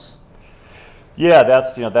ourselves? Yeah,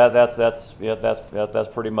 that's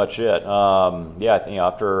pretty much it. I think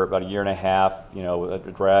after about a year and a half,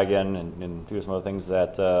 at Dragon and through some other things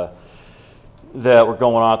that were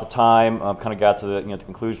going on at the time, kind of got to the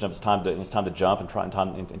conclusion of it's time to jump and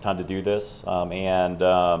time to do this.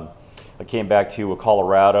 I came back to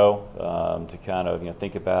Colorado to kind of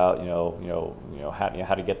think about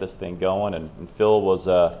how to get this thing going, and Phil was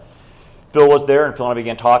there, and Phil and I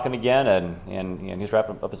began talking again, and he's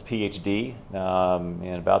wrapping up his PhD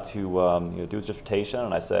and about to do his dissertation,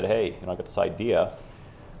 and I said, hey, I got this idea.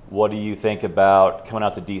 What do you think about coming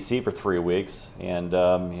out to DC for 3 weeks, and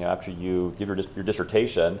after you give your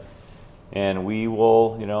dissertation, and we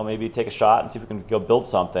will maybe take a shot and see if we can go build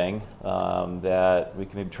something that we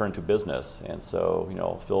can maybe turn into business. And so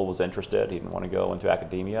Phil was interested. He didn't want to go into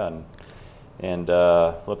academia, and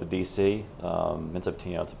flew up to DC in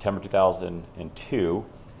September 2002.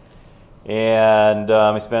 And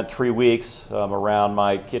we spent 3 weeks around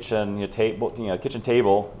my kitchen table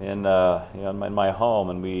in my home,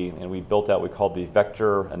 and we built out what we called the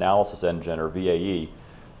Vector Analysis Engine, or VAE,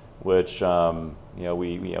 which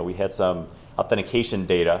we had some authentication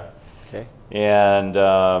data. Okay. And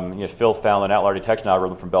Phil found an outlier detection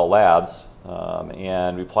algorithm from Bell Labs,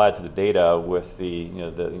 and we applied it to the data with the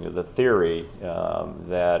theory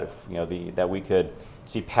that that we could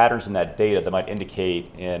see patterns in that data that might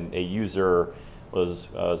indicate a user was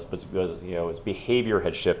his behavior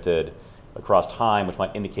had shifted across time, which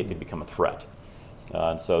might indicate they'd become a threat.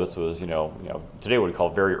 And so this was, today what we call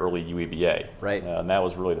very early UEBA. Right. And that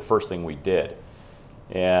was really the first thing we did,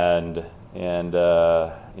 and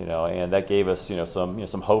that gave us,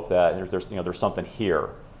 some hope that there's something here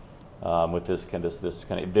with this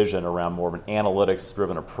kind of vision around more of an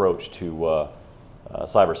analytics-driven approach to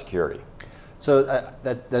cybersecurity. So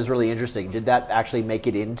that's really interesting. Did that actually make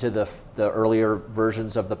it into the earlier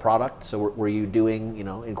versions of the product? So were you doing,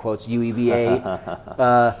 in quotes,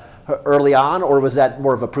 UEBA early on, or was that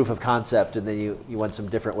more of a proof of concept, and then you went some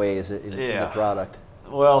different ways in the product?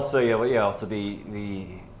 Well, so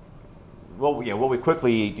what we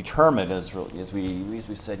quickly determined is we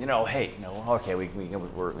said, hey, okay,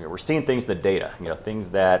 we're seeing things in the data, things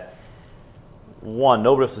that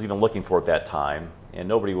nobody else was even looking for at that time, and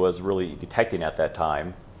nobody was really detecting at that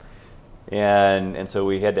time, and so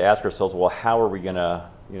we had to ask ourselves, well, how are we going to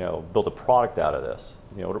build a product out of this?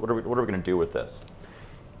 What are we going to do with this?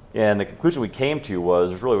 And the conclusion we came to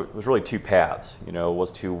was really two paths.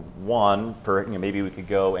 Was to one, maybe we could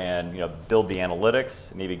go and build the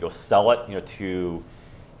analytics, maybe go sell it to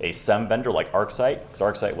a SIEM vendor like ArcSight, because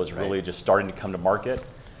ArcSight was really just starting to come to market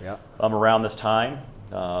around this time,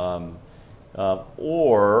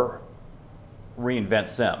 or reinvent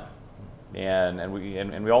SIEM. And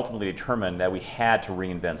we ultimately determined that we had to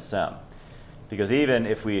reinvent SIEM, because even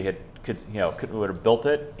if we could have built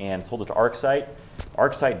it and sold it to ArcSight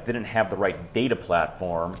didn't have the right data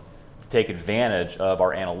platform to take advantage of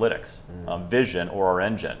our analytics vision or our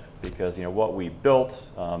engine, because what we built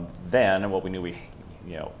then, and what we knew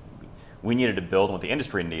we needed to build, and what the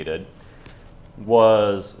industry needed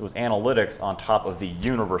was analytics on top of the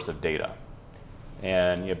universe of data.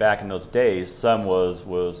 And back in those days, SIEM was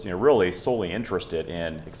really solely interested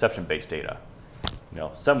in exception-based data.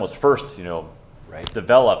 SIEM was first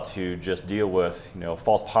developed to just deal with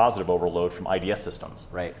false positive overload from IDS systems.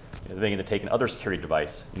 Right. They had taken other security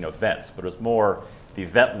device events, but it was more the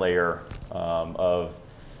event layer from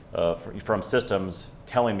systems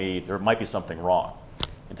telling me there might be something wrong.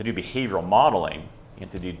 And to do behavioral modeling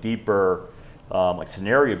and to do deeper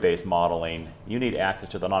scenario-based modeling, you need access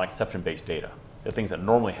to the non-exception-based data, the things that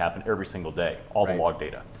normally happen every single day, all the log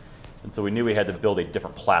data. And so we knew we had to build a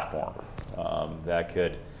different platform. that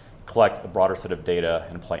could collect a broader set of data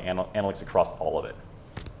and apply analytics across all of it.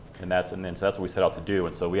 And so that's what we set out to do.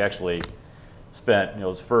 And so we actually spent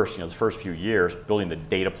those first few years building the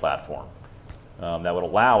data platform that would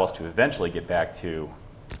allow us to eventually get back to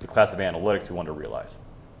the class of analytics we wanted to realize.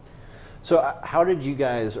 So how did you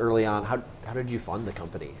guys early on, how did you fund the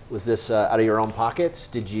company? Was this out of your own pockets?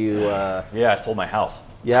 Did you? Yeah, I sold my house.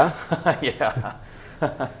 Yeah? Yeah.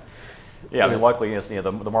 Yeah, I mean, luckily,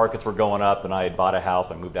 the markets were going up, and I had bought a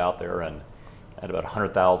house. I moved out there and had about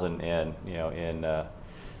 $100,000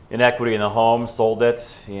 in equity in the home. Sold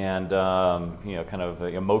it, and kind of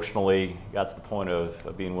emotionally got to the point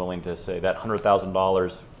of being willing to say that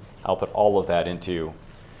 $100,000, I'll put all of that into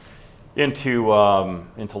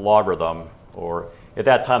Logarithm, or at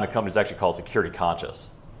that time the company was actually called Security Conscious.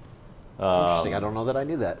 Interesting. I don't know that I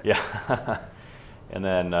knew that. Yeah. And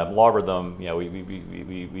then Logarithm,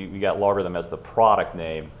 we got Logarithm as the product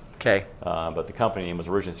name. Okay. But the company name was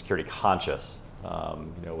originally Security Conscious,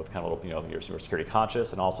 with kind of your Security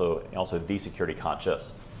Conscious and also the Security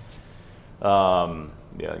Conscious. Even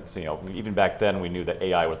back then we knew that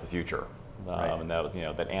AI was the future, Right. and that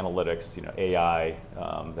that analytics, AI,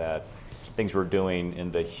 that things we're doing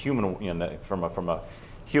in the human, from a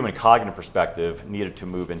human cognitive perspective, needed to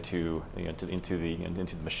move into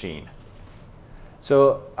the machine.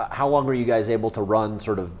 So how long were you guys able to run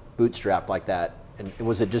sort of bootstrap like that? And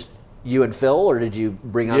was it just you and Phil, or did you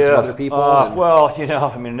bring on some other people? Well,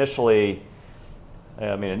 initially,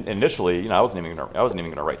 I wasn't even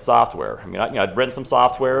going to write software. I mean, I'd written some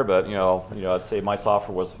software, but I'd say my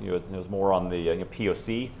software was it was more on the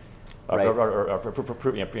POC, Right. or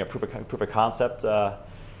proof of concept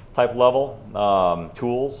type level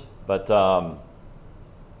tools, but.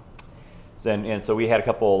 And so we had a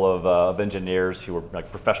couple of engineers who were like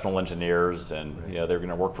professional engineers, and they were going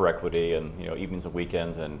to work for equity, and evenings and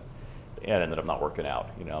weekends, and it ended up not working out,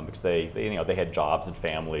 because they had jobs and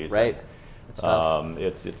families. Right. It's tough.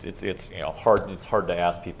 It's hard. It's hard to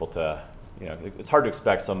ask people to, it's hard to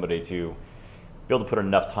expect somebody to be able to put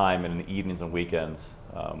enough time in the evenings and weekends.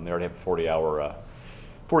 They already have a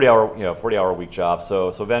 40-hour week job.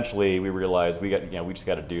 So eventually we realized we just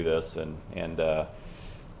got to do this, and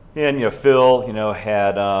Phil,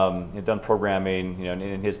 had done programming,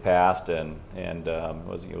 in his past, and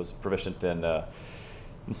was proficient in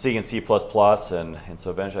C and C++, and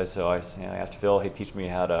so eventually, I asked Phil, hey, teach me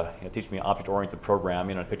object-oriented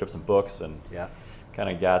programming, and I picked up some books, and kind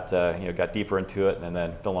of got deeper into it, and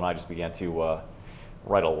then Phil and I just began to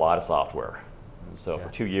write a lot of software. And so for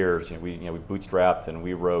 2 years, we bootstrapped, and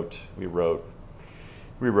we wrote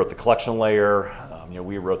the collection layer.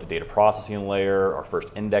 We wrote the data processing layer, our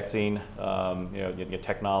first indexing,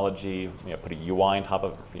 technology. Put a UI on top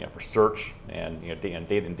of for search and data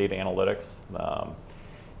analytics,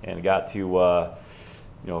 and got to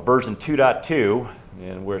version 2.2,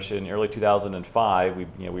 in which in early 2005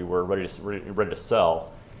 we were ready to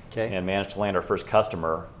sell. Okay. And managed to land our first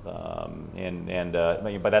customer.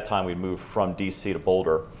 By that time we'd moved from DC to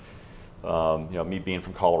Boulder. Me being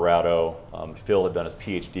from Colorado, Phil had done his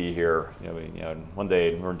PhD here. And one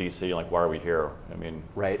day we're in DC, like, why are we here? I mean,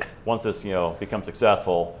 right. Once this becomes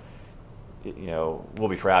successful, we'll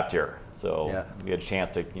be trapped here. So we had a chance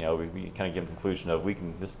to we kind of get the conclusion of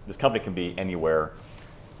this company can be anywhere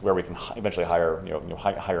where we can eventually hire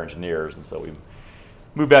hire engineers, and so we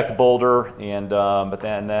moved back to Boulder, and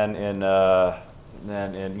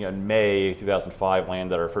then in May 2005,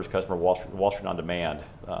 landed our first customer, Wall Street On Demand,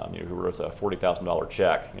 who wrote us a $40,000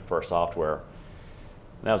 check for our software.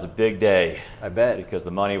 And that was a big day. I bet. Because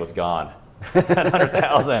the money was gone.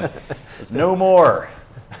 $100,000. There's no more.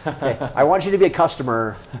 Okay. I want you to be a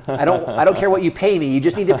customer. I don't care what you pay me. You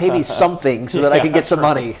just need to pay me something so that I can get some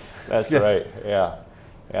money. That's right. Yeah.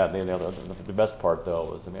 Yeah, the best part though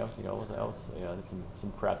was, I was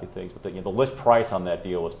some crafty things, but the list price on that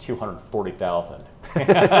deal was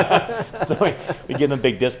 $240,000. So we give them a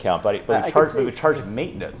big discount, but we charge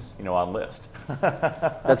maintenance, on list.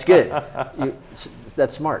 That's good.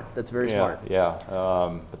 That's smart. That's very smart. Yeah,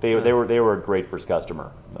 but they were a great first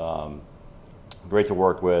customer. Great to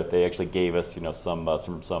work with. They actually gave us some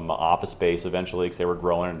office space eventually, because they were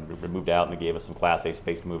growing, and we moved out, and they gave us some Class A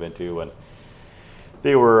space to move into, and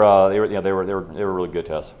they were really good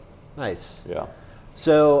to us. Nice. Yeah.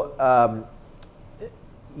 So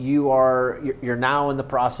you're now in the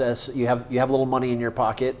process. You have a little money in your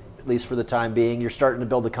pocket, at least for the time being. You're starting to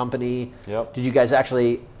build the company. Yep. Did you guys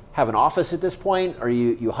actually have an office at this point? Are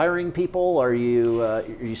you hiring people? Are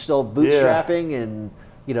you still bootstrapping? And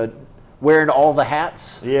wearing all the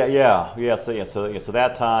hats. So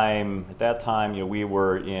that time, we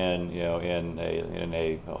were in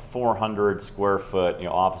a 400 square foot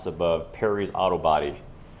office above Perry's Auto Body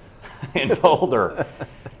in Boulder.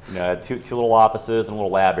 Had two little offices and a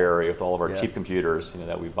little lab area with all of our cheap computers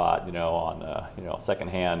that we bought on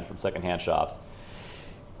secondhand from secondhand shops.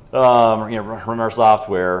 Run our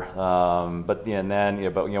software,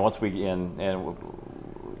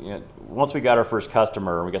 once we got our first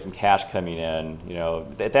customer and we got some cash coming in,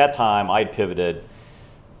 at that time I'd pivoted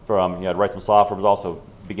from to write some software, but also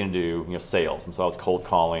beginning to do sales, and so I was cold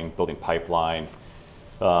calling, building pipeline,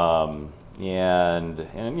 we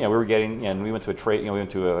were getting, and we went to a trade, we went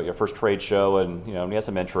to a first trade show, and we had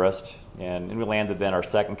some interest, and we landed then our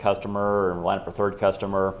second customer, and we lined up our third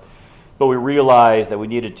customer. But we realized that we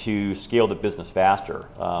needed to scale the business faster.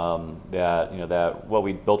 That what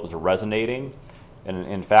we built was resonating, and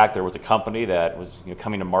in fact, there was a company that was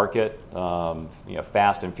coming to market,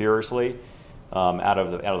 fast and furiously, out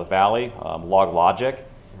of the valley, LogLogic,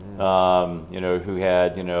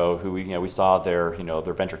 who we saw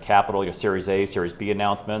their venture capital, Series A, Series B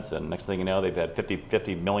announcements, and next thing you know, they've had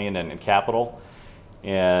 50 million in capital.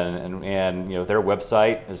 And their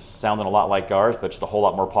website is sounding a lot like ours, but just a whole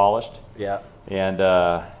lot more polished. Yeah.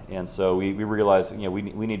 And so we realized we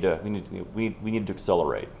need to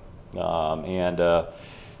accelerate. To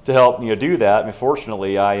help do that,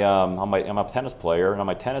 fortunately, I'm a tennis player, and on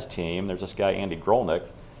my tennis team, there's this guy Andy Grolnick,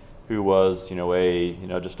 who was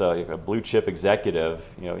just a blue chip executive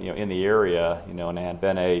in the area, and had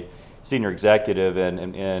been a senior executive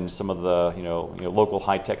in some of the local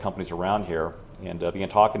high tech companies around here. And began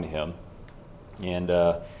talking to him, and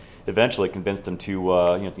eventually convinced him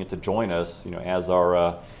to join us, as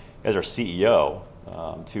our CEO,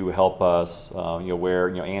 to help us, where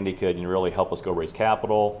Andy could really help us go raise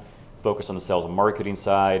capital, focus on the sales and marketing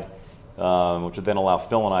side, which would then allow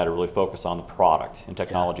Phil and I to really focus on the product and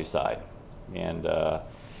technology side, and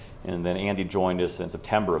then Andy joined us in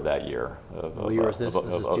September of that year. What year was this?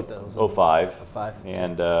 This is 2005. 05.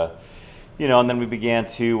 And and then we began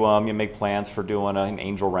to make plans for doing an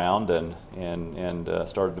angel round, and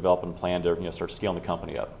started developing a plan to start scaling the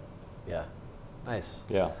company up. Yeah, nice.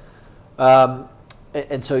 Yeah.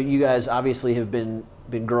 And so you guys obviously have been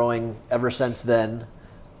growing ever since then.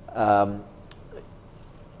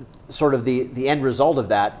 Sort of the end result of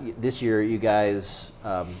that, this year you guys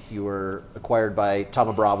you were acquired by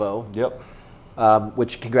Thoma Bravo. Yep.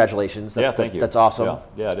 Which, congratulations. Thank you. That's awesome.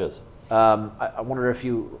 Yeah, it is. I wonder if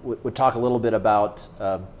you would talk a little bit about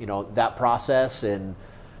that process, and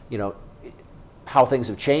how things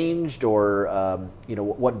have changed, or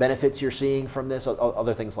what benefits you're seeing from this,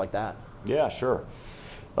 other things like that. Yeah, sure.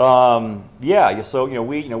 So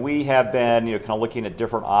we have been kind of looking at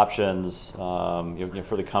different options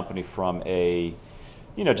for the company from a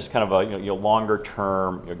just kind of a longer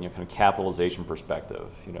term kind of capitalization perspective.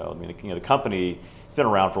 The company has been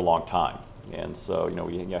around for a long time. And so,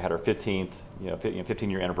 we had our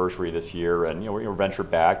 15-year anniversary this year, and we were venture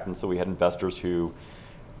backed, and so we had investors who,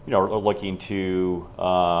 are looking to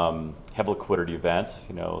have liquidity events.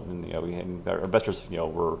 Our investors,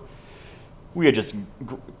 we had just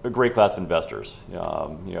a great class of investors,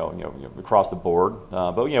 across the board.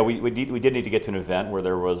 But we did need to get to an event where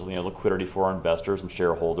there was liquidity for our investors and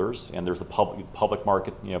shareholders, and there's the public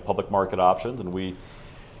market options, and we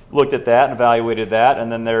looked at that and evaluated that,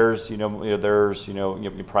 and then there's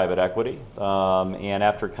private equity, and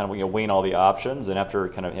after kind of weighing all the options, and after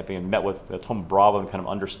kind of having met with Thoma Bravo and kind of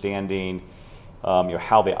understanding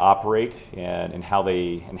how they operate and how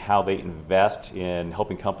they invest in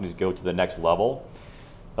helping companies go to the next level,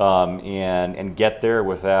 and get there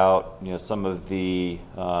without some of the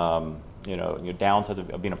downsides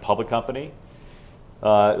of being a public company.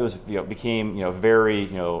 It became very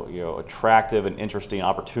attractive and interesting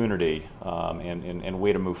opportunity, and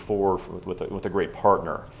way to move forward with a great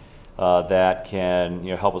partner that can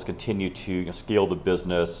help us continue to scale the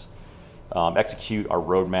business, execute our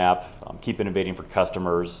roadmap, keep innovating for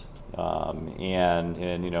customers,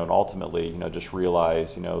 and ultimately just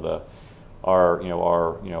realize our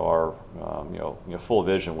full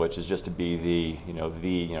vision, which is just to be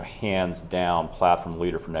the hands down platform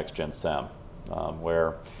leader for next gen SEM.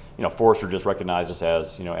 Where Forrester just recognized us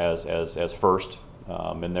as first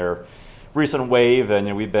in their recent wave,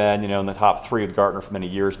 and we've been in the top 3 with Gartner for many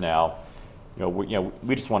years now.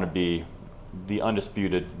 We just want to be the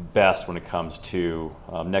undisputed best when it comes to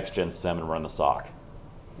next gen SEM and run the SOC.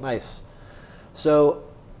 Nice. So,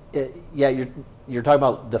 you're talking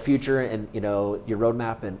about the future and your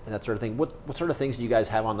roadmap and that sort of thing. What sort of things do you guys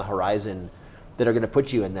have on the horizon that are going to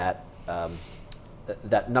put you in that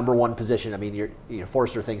that number one position? I mean,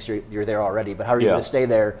 Forrester thinks you're there already, but how are you Yeah. going to stay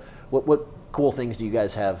there? What cool things do you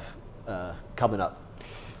guys have coming up?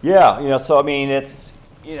 Yeah, so I mean, it's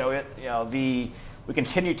we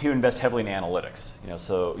continue to invest heavily in analytics.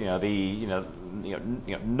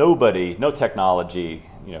 Nobody, no technology,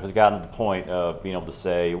 has gotten to the point of being able to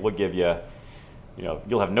say we'll give you,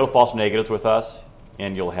 you'll have no false negatives with us,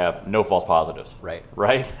 and you'll have no false positives. Right.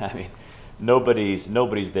 Right. I mean, nobody's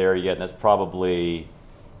there yet, and that's probably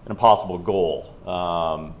an impossible goal.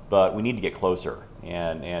 But we need to get closer,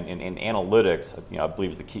 and analytics, I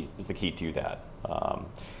believe is the key to that.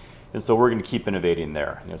 And so we're going to keep innovating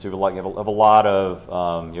there. So we have a lot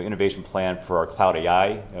of innovation planned for our Cloud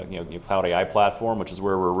AI, Cloud AI platform, which is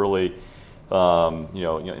where we're really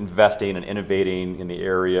investing and innovating in the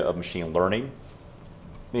area of machine learning.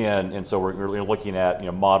 And so we're looking at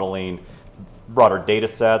modeling broader data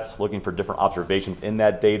sets, looking for different observations in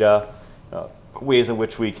that data, ways in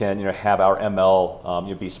which we can have our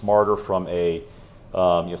ML be smarter from a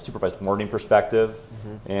supervised learning perspective.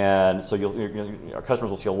 Mm-hmm. And so our customers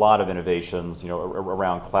will see a lot of innovations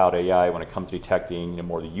around Cloud AI when it comes to detecting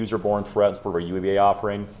more of the user-borne threats for our UAV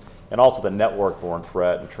offering, and also the network-borne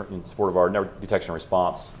threat in support of our network detection and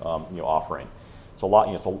response offering. So a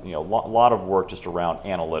lot of work just around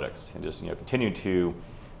analytics and just continuing to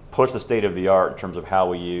push the state of the art in terms of how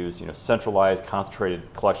we use centralized, concentrated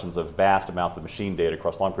collections of vast amounts of machine data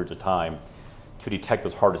across long periods of time to detect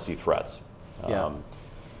those hard to see threats. Yeah.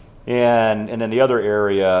 And then the other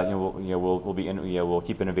area we'll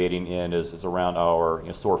keep innovating in is around our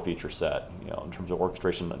SOAR feature set in terms of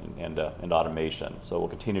orchestration and automation. So we'll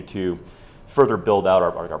continue to further build out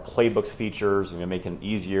our playbooks features, making it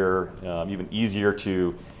even easier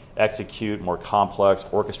to execute more complex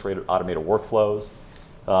orchestrated automated workflows.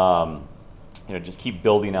 Just keep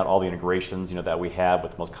building out all the integrations that we have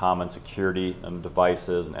with the most common security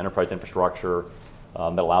devices and enterprise infrastructure.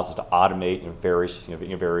 That allows us to automate various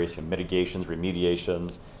mitigations,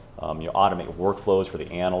 remediations, automate workflows for the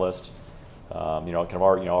analyst.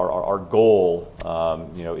 Our goal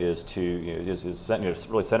is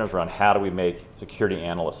really centers around how do we make security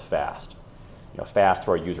analysts fast, fast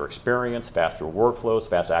through our user experience, fast through workflows,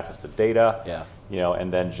 fast access to data,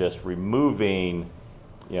 and then just removing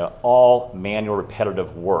all manual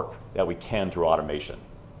repetitive work that we can through automation.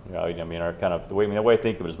 The way I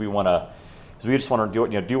think of it is we just want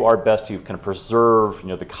to do our best to kind of preserve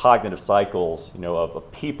the cognitive cycles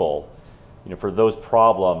of people for those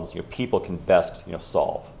problems people can best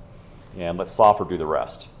solve, and let software do the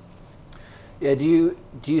rest. Yeah. Do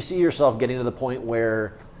you see yourself getting to the point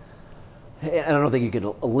where, and I don't think you can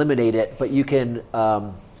eliminate it, but you can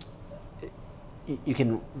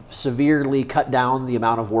severely cut down the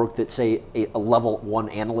amount of work that, say, a level 1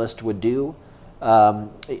 analyst would do?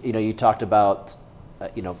 You talked about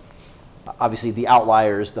obviously the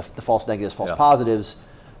outliers, the false negatives, false positives,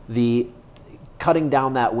 the cutting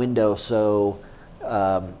down that window. So,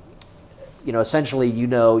 essentially, you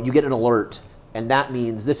get an alert, and that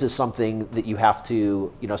means this is something that you have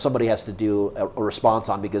to, somebody has to do a response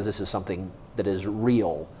on, because this is something that is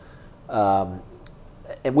real, and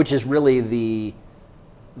which is really the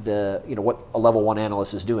what a level 1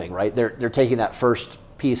 analyst is doing, right? They're taking that first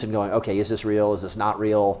piece and going, okay, is this real? Is this not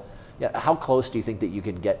real? Yeah, how close do you think that you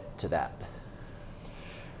can get to that?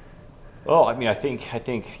 Well, I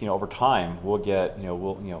think over time we'll get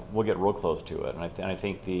we'll get real close to it, and I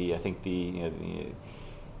think the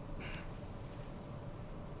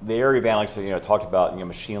area of analytics talked about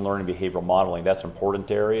machine learning, behavioral modeling. That's an important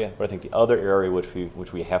area, but I think the other area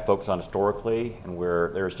which we have focused on historically, and where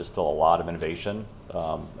there's just still a lot of innovation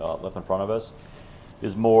left in front of us,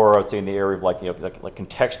 is more, I would say, in the area of like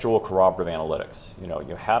contextual corroborative analytics.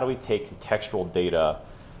 How do we take contextual data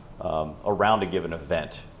around a given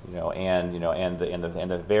event, and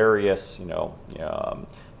the various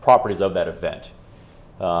properties of that event,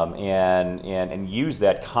 and use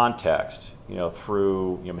that context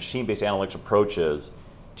through machine-based analytics approaches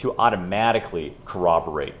to automatically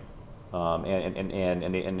corroborate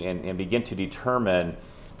and begin to determine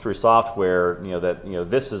through software that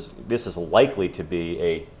this is likely to be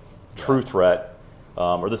a true threat,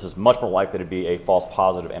 or this is much more likely to be a false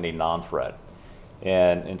positive and a non-threat.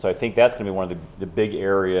 And so I think that's going to be one of the big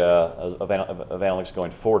area of analytics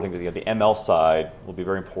going forward. I think that the ML side will be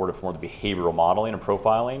very important for more of the behavioral modeling and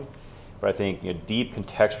profiling. But I think deep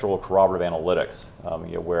contextual corroborative analytics,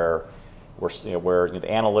 where the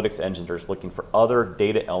analytics engines are just looking for other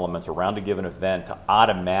data elements around a given event to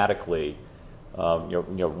automatically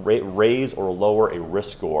raise or lower a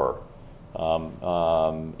risk score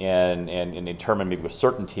and determine maybe with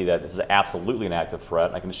certainty that this is absolutely an active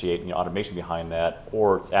threat. I can initiate automation behind that,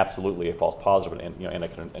 or it's absolutely a false positive, and I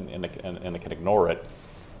can ignore it.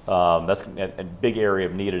 That's a big area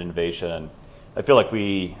of needed innovation. And I feel like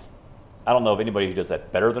I don't know of anybody who does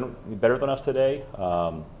that better than us today.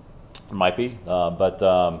 It might be, but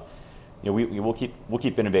we'll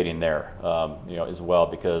keep innovating there, as well,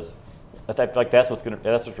 because I think like that's what's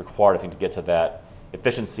required, I think, to get to that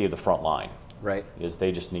efficiency of the front line. Right. Is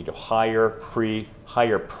they just need to hire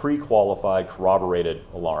pre-qualified, corroborated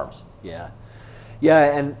alarms. Yeah,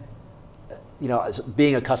 and as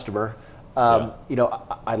being a customer,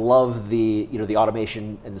 I love the the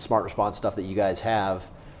automation and the smart response stuff that you guys have,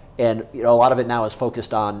 and a lot of it now is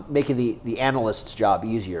focused on making the analyst's job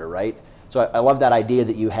easier, right? So I love that idea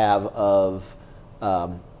that you have of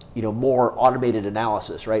more automated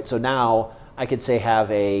analysis, right? So now I could say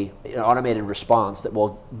have an automated response that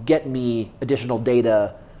will get me additional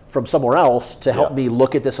data from somewhere else to help me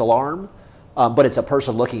look at this alarm, but it's a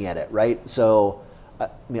person looking at it, right? So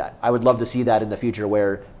I would love to see that in the future,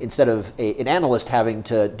 where instead of an analyst having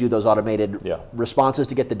to do those automated responses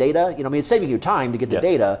to get the data, it's saving you time to get the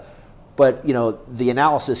data, but the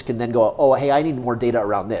analysis can then go, oh, hey, I need more data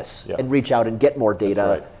around this, and reach out and get more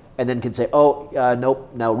data, and then can say, oh,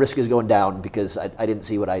 nope, now risk is going down because I didn't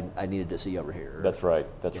see what I needed to see over here. That's right.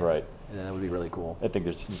 Yeah, that would be really cool. I think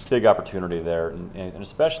there's big opportunity there, and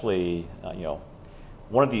especially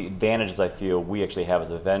one of the advantages I feel we actually have as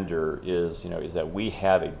a vendor is that we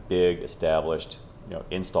have a big established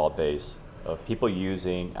install base of people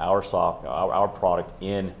using our product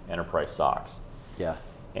in enterprise SOCs. Yeah.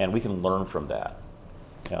 And we can learn from that,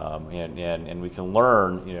 and we can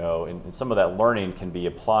learn and some of that learning can be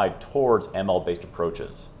applied towards ML-based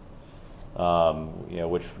approaches.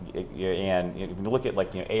 Which and when you look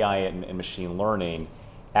at AI and machine learning,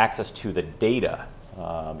 access to the data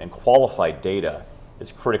and qualified data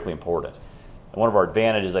is critically important. And one of our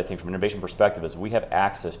advantages, I think, from an innovation perspective, is we have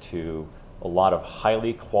access to a lot of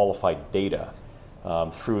highly qualified data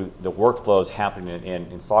through the workflows happening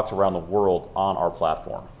in SOCs around the world on our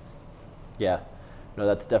platform. Yeah, no,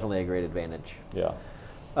 that's definitely a great advantage. Yeah.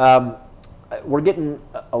 We're getting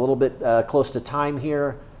a little bit close to time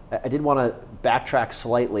here. I did want to backtrack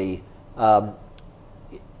slightly.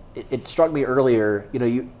 It struck me earlier,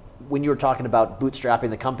 when you were talking about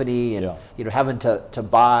bootstrapping the company and having to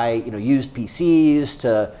buy used PCs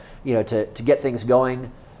to get things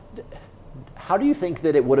going. How do you think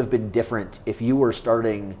that it would have been different if you were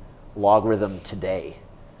starting LogRhythm today?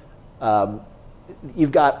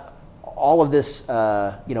 You've got all of this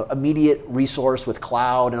immediate resource with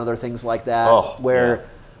cloud and other things like that,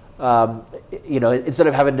 instead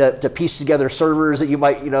of having to piece together servers that you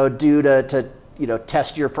might do to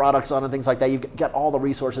test your products on and things like that, you've got all the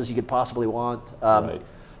resources you could possibly want.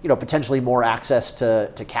 Potentially more access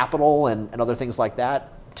to capital and other things like that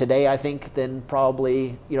today, I think, than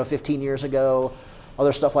probably 15 years ago.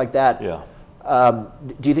 Other stuff like that. Yeah.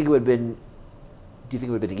 Do you think it would have been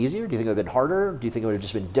easier? Do you think it would have been harder? Do you think it would have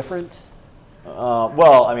just been different?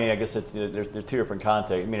 Well, I mean, I guess there's two different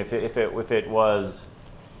contexts. I mean, if it was,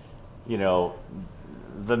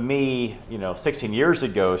 the me, 16 years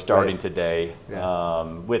ago starting today,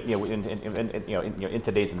 with in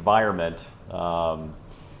today's environment,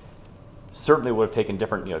 certainly would have taken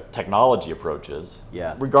different technology approaches.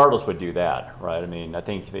 Yeah. Regardless, would do that, right? I mean, I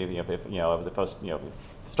think if I was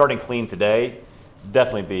starting clean today,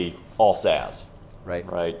 definitely be all SaaS. Right.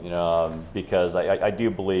 Because I do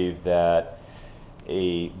believe that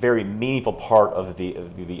a very meaningful part of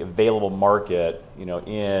the available market,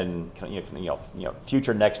 in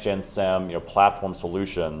future next gen SIEM, platform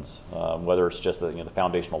solutions, whether it's just the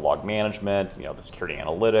foundational log management, the security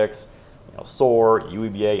analytics, SOAR,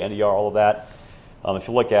 UEBA, NDR, all of that. If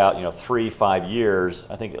you look out 3-5 years,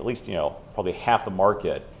 I think at least probably half the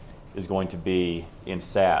market is going to be in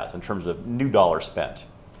SaaS in terms of new dollars spent.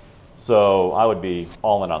 So I would be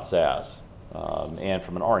all in on SaaS. And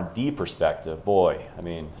from an R&D perspective, boy, I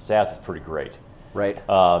mean, SaaS is pretty great. Right.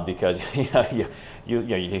 Because you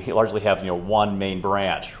largely have one main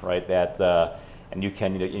branch, right? That and you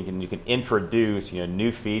can introduce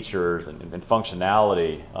new features and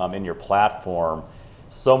functionality in your platform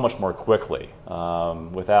so much more quickly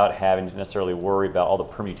without having to necessarily worry about all the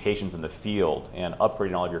permutations in the field and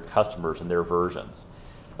upgrading all of your customers and their versions.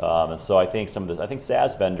 And so I think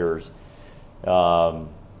SaaS vendors,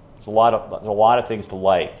 there's a lot of things to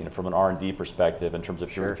like, from an R&D perspective in terms of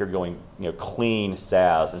if you're going clean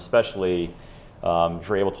SaaS, and especially if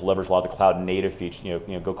you're able to leverage a lot of the cloud native features,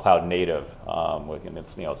 go cloud native with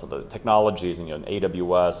some of the technologies and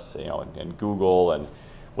AWS, and Google, and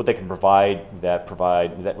what they can provide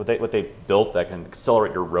what they built that can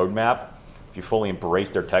accelerate your roadmap if you fully embrace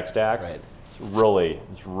their tech stacks. Right.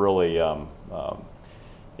 It's really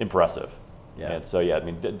impressive. Yeah. And so I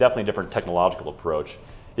mean, definitely a different technological approach.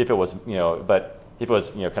 If it was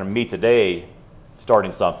kind of me today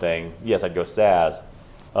starting something, yes, I'd go SaaS.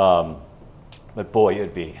 But boy,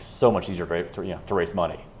 it'd be so much easier to raise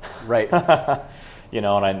money. Right. And I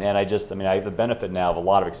have the benefit now of a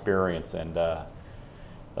lot of experience, and I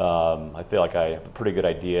feel like I have a pretty good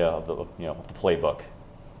idea of the playbook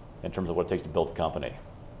in terms of what it takes to build a company.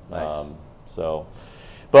 Nice.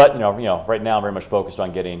 But right now I'm very much focused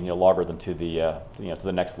on getting LogRhythm to the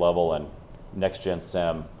next level and next gen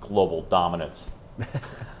SIEM global dominance.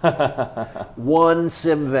 One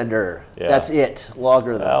SIEM vendor. Yeah. That's it.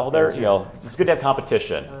 LogRhythm. Well, it's good to have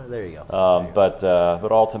competition. There you go. But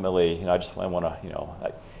ultimately, I want to,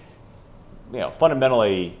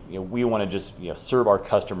 fundamentally, we want to just serve our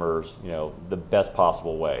customers, the best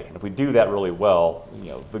possible way. And if we do that really well,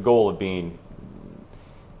 the goal of being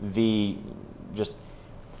the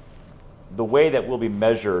way that we'll be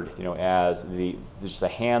measured, as just the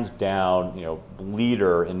hands down,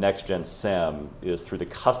 leader in next gen SIEM is through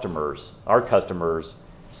our customers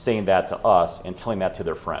saying that to us and telling that to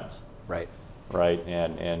their friends. Right. Right.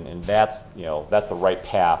 And that's the right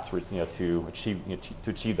path to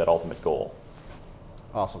achieve that ultimate goal.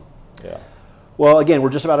 Awesome. Yeah. Well, again, we're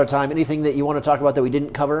just about out of time. Anything that you want to talk about that we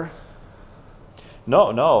didn't cover?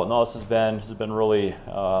 No. This has been really,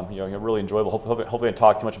 really enjoyable. Hopefully, I didn't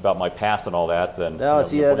talk too much about my past and all that. And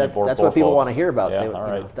that's what people want to hear about. Yeah, all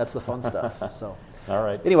right. That's the fun stuff. So. All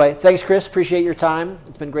right. Anyway, thanks, Chris. Appreciate your time.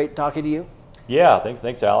 It's been great talking to you. Yeah.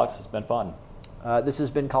 Thanks, Alex. It's been fun. This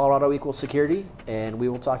has been Colorado Equals Security, and we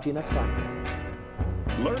will talk to you next time.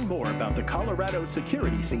 Learn more about the Colorado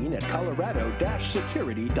security scene at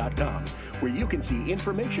colorado-security.com, where you can see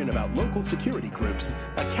information about local security groups,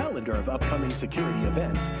 a calendar of upcoming security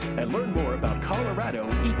events, and learn more about Colorado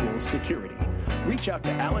Equals Security. Reach out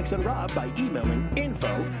to Alex and Rob by emailing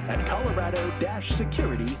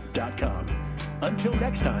info@colorado-security.com. Until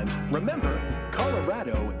next time, remember,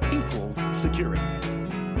 Colorado equals security.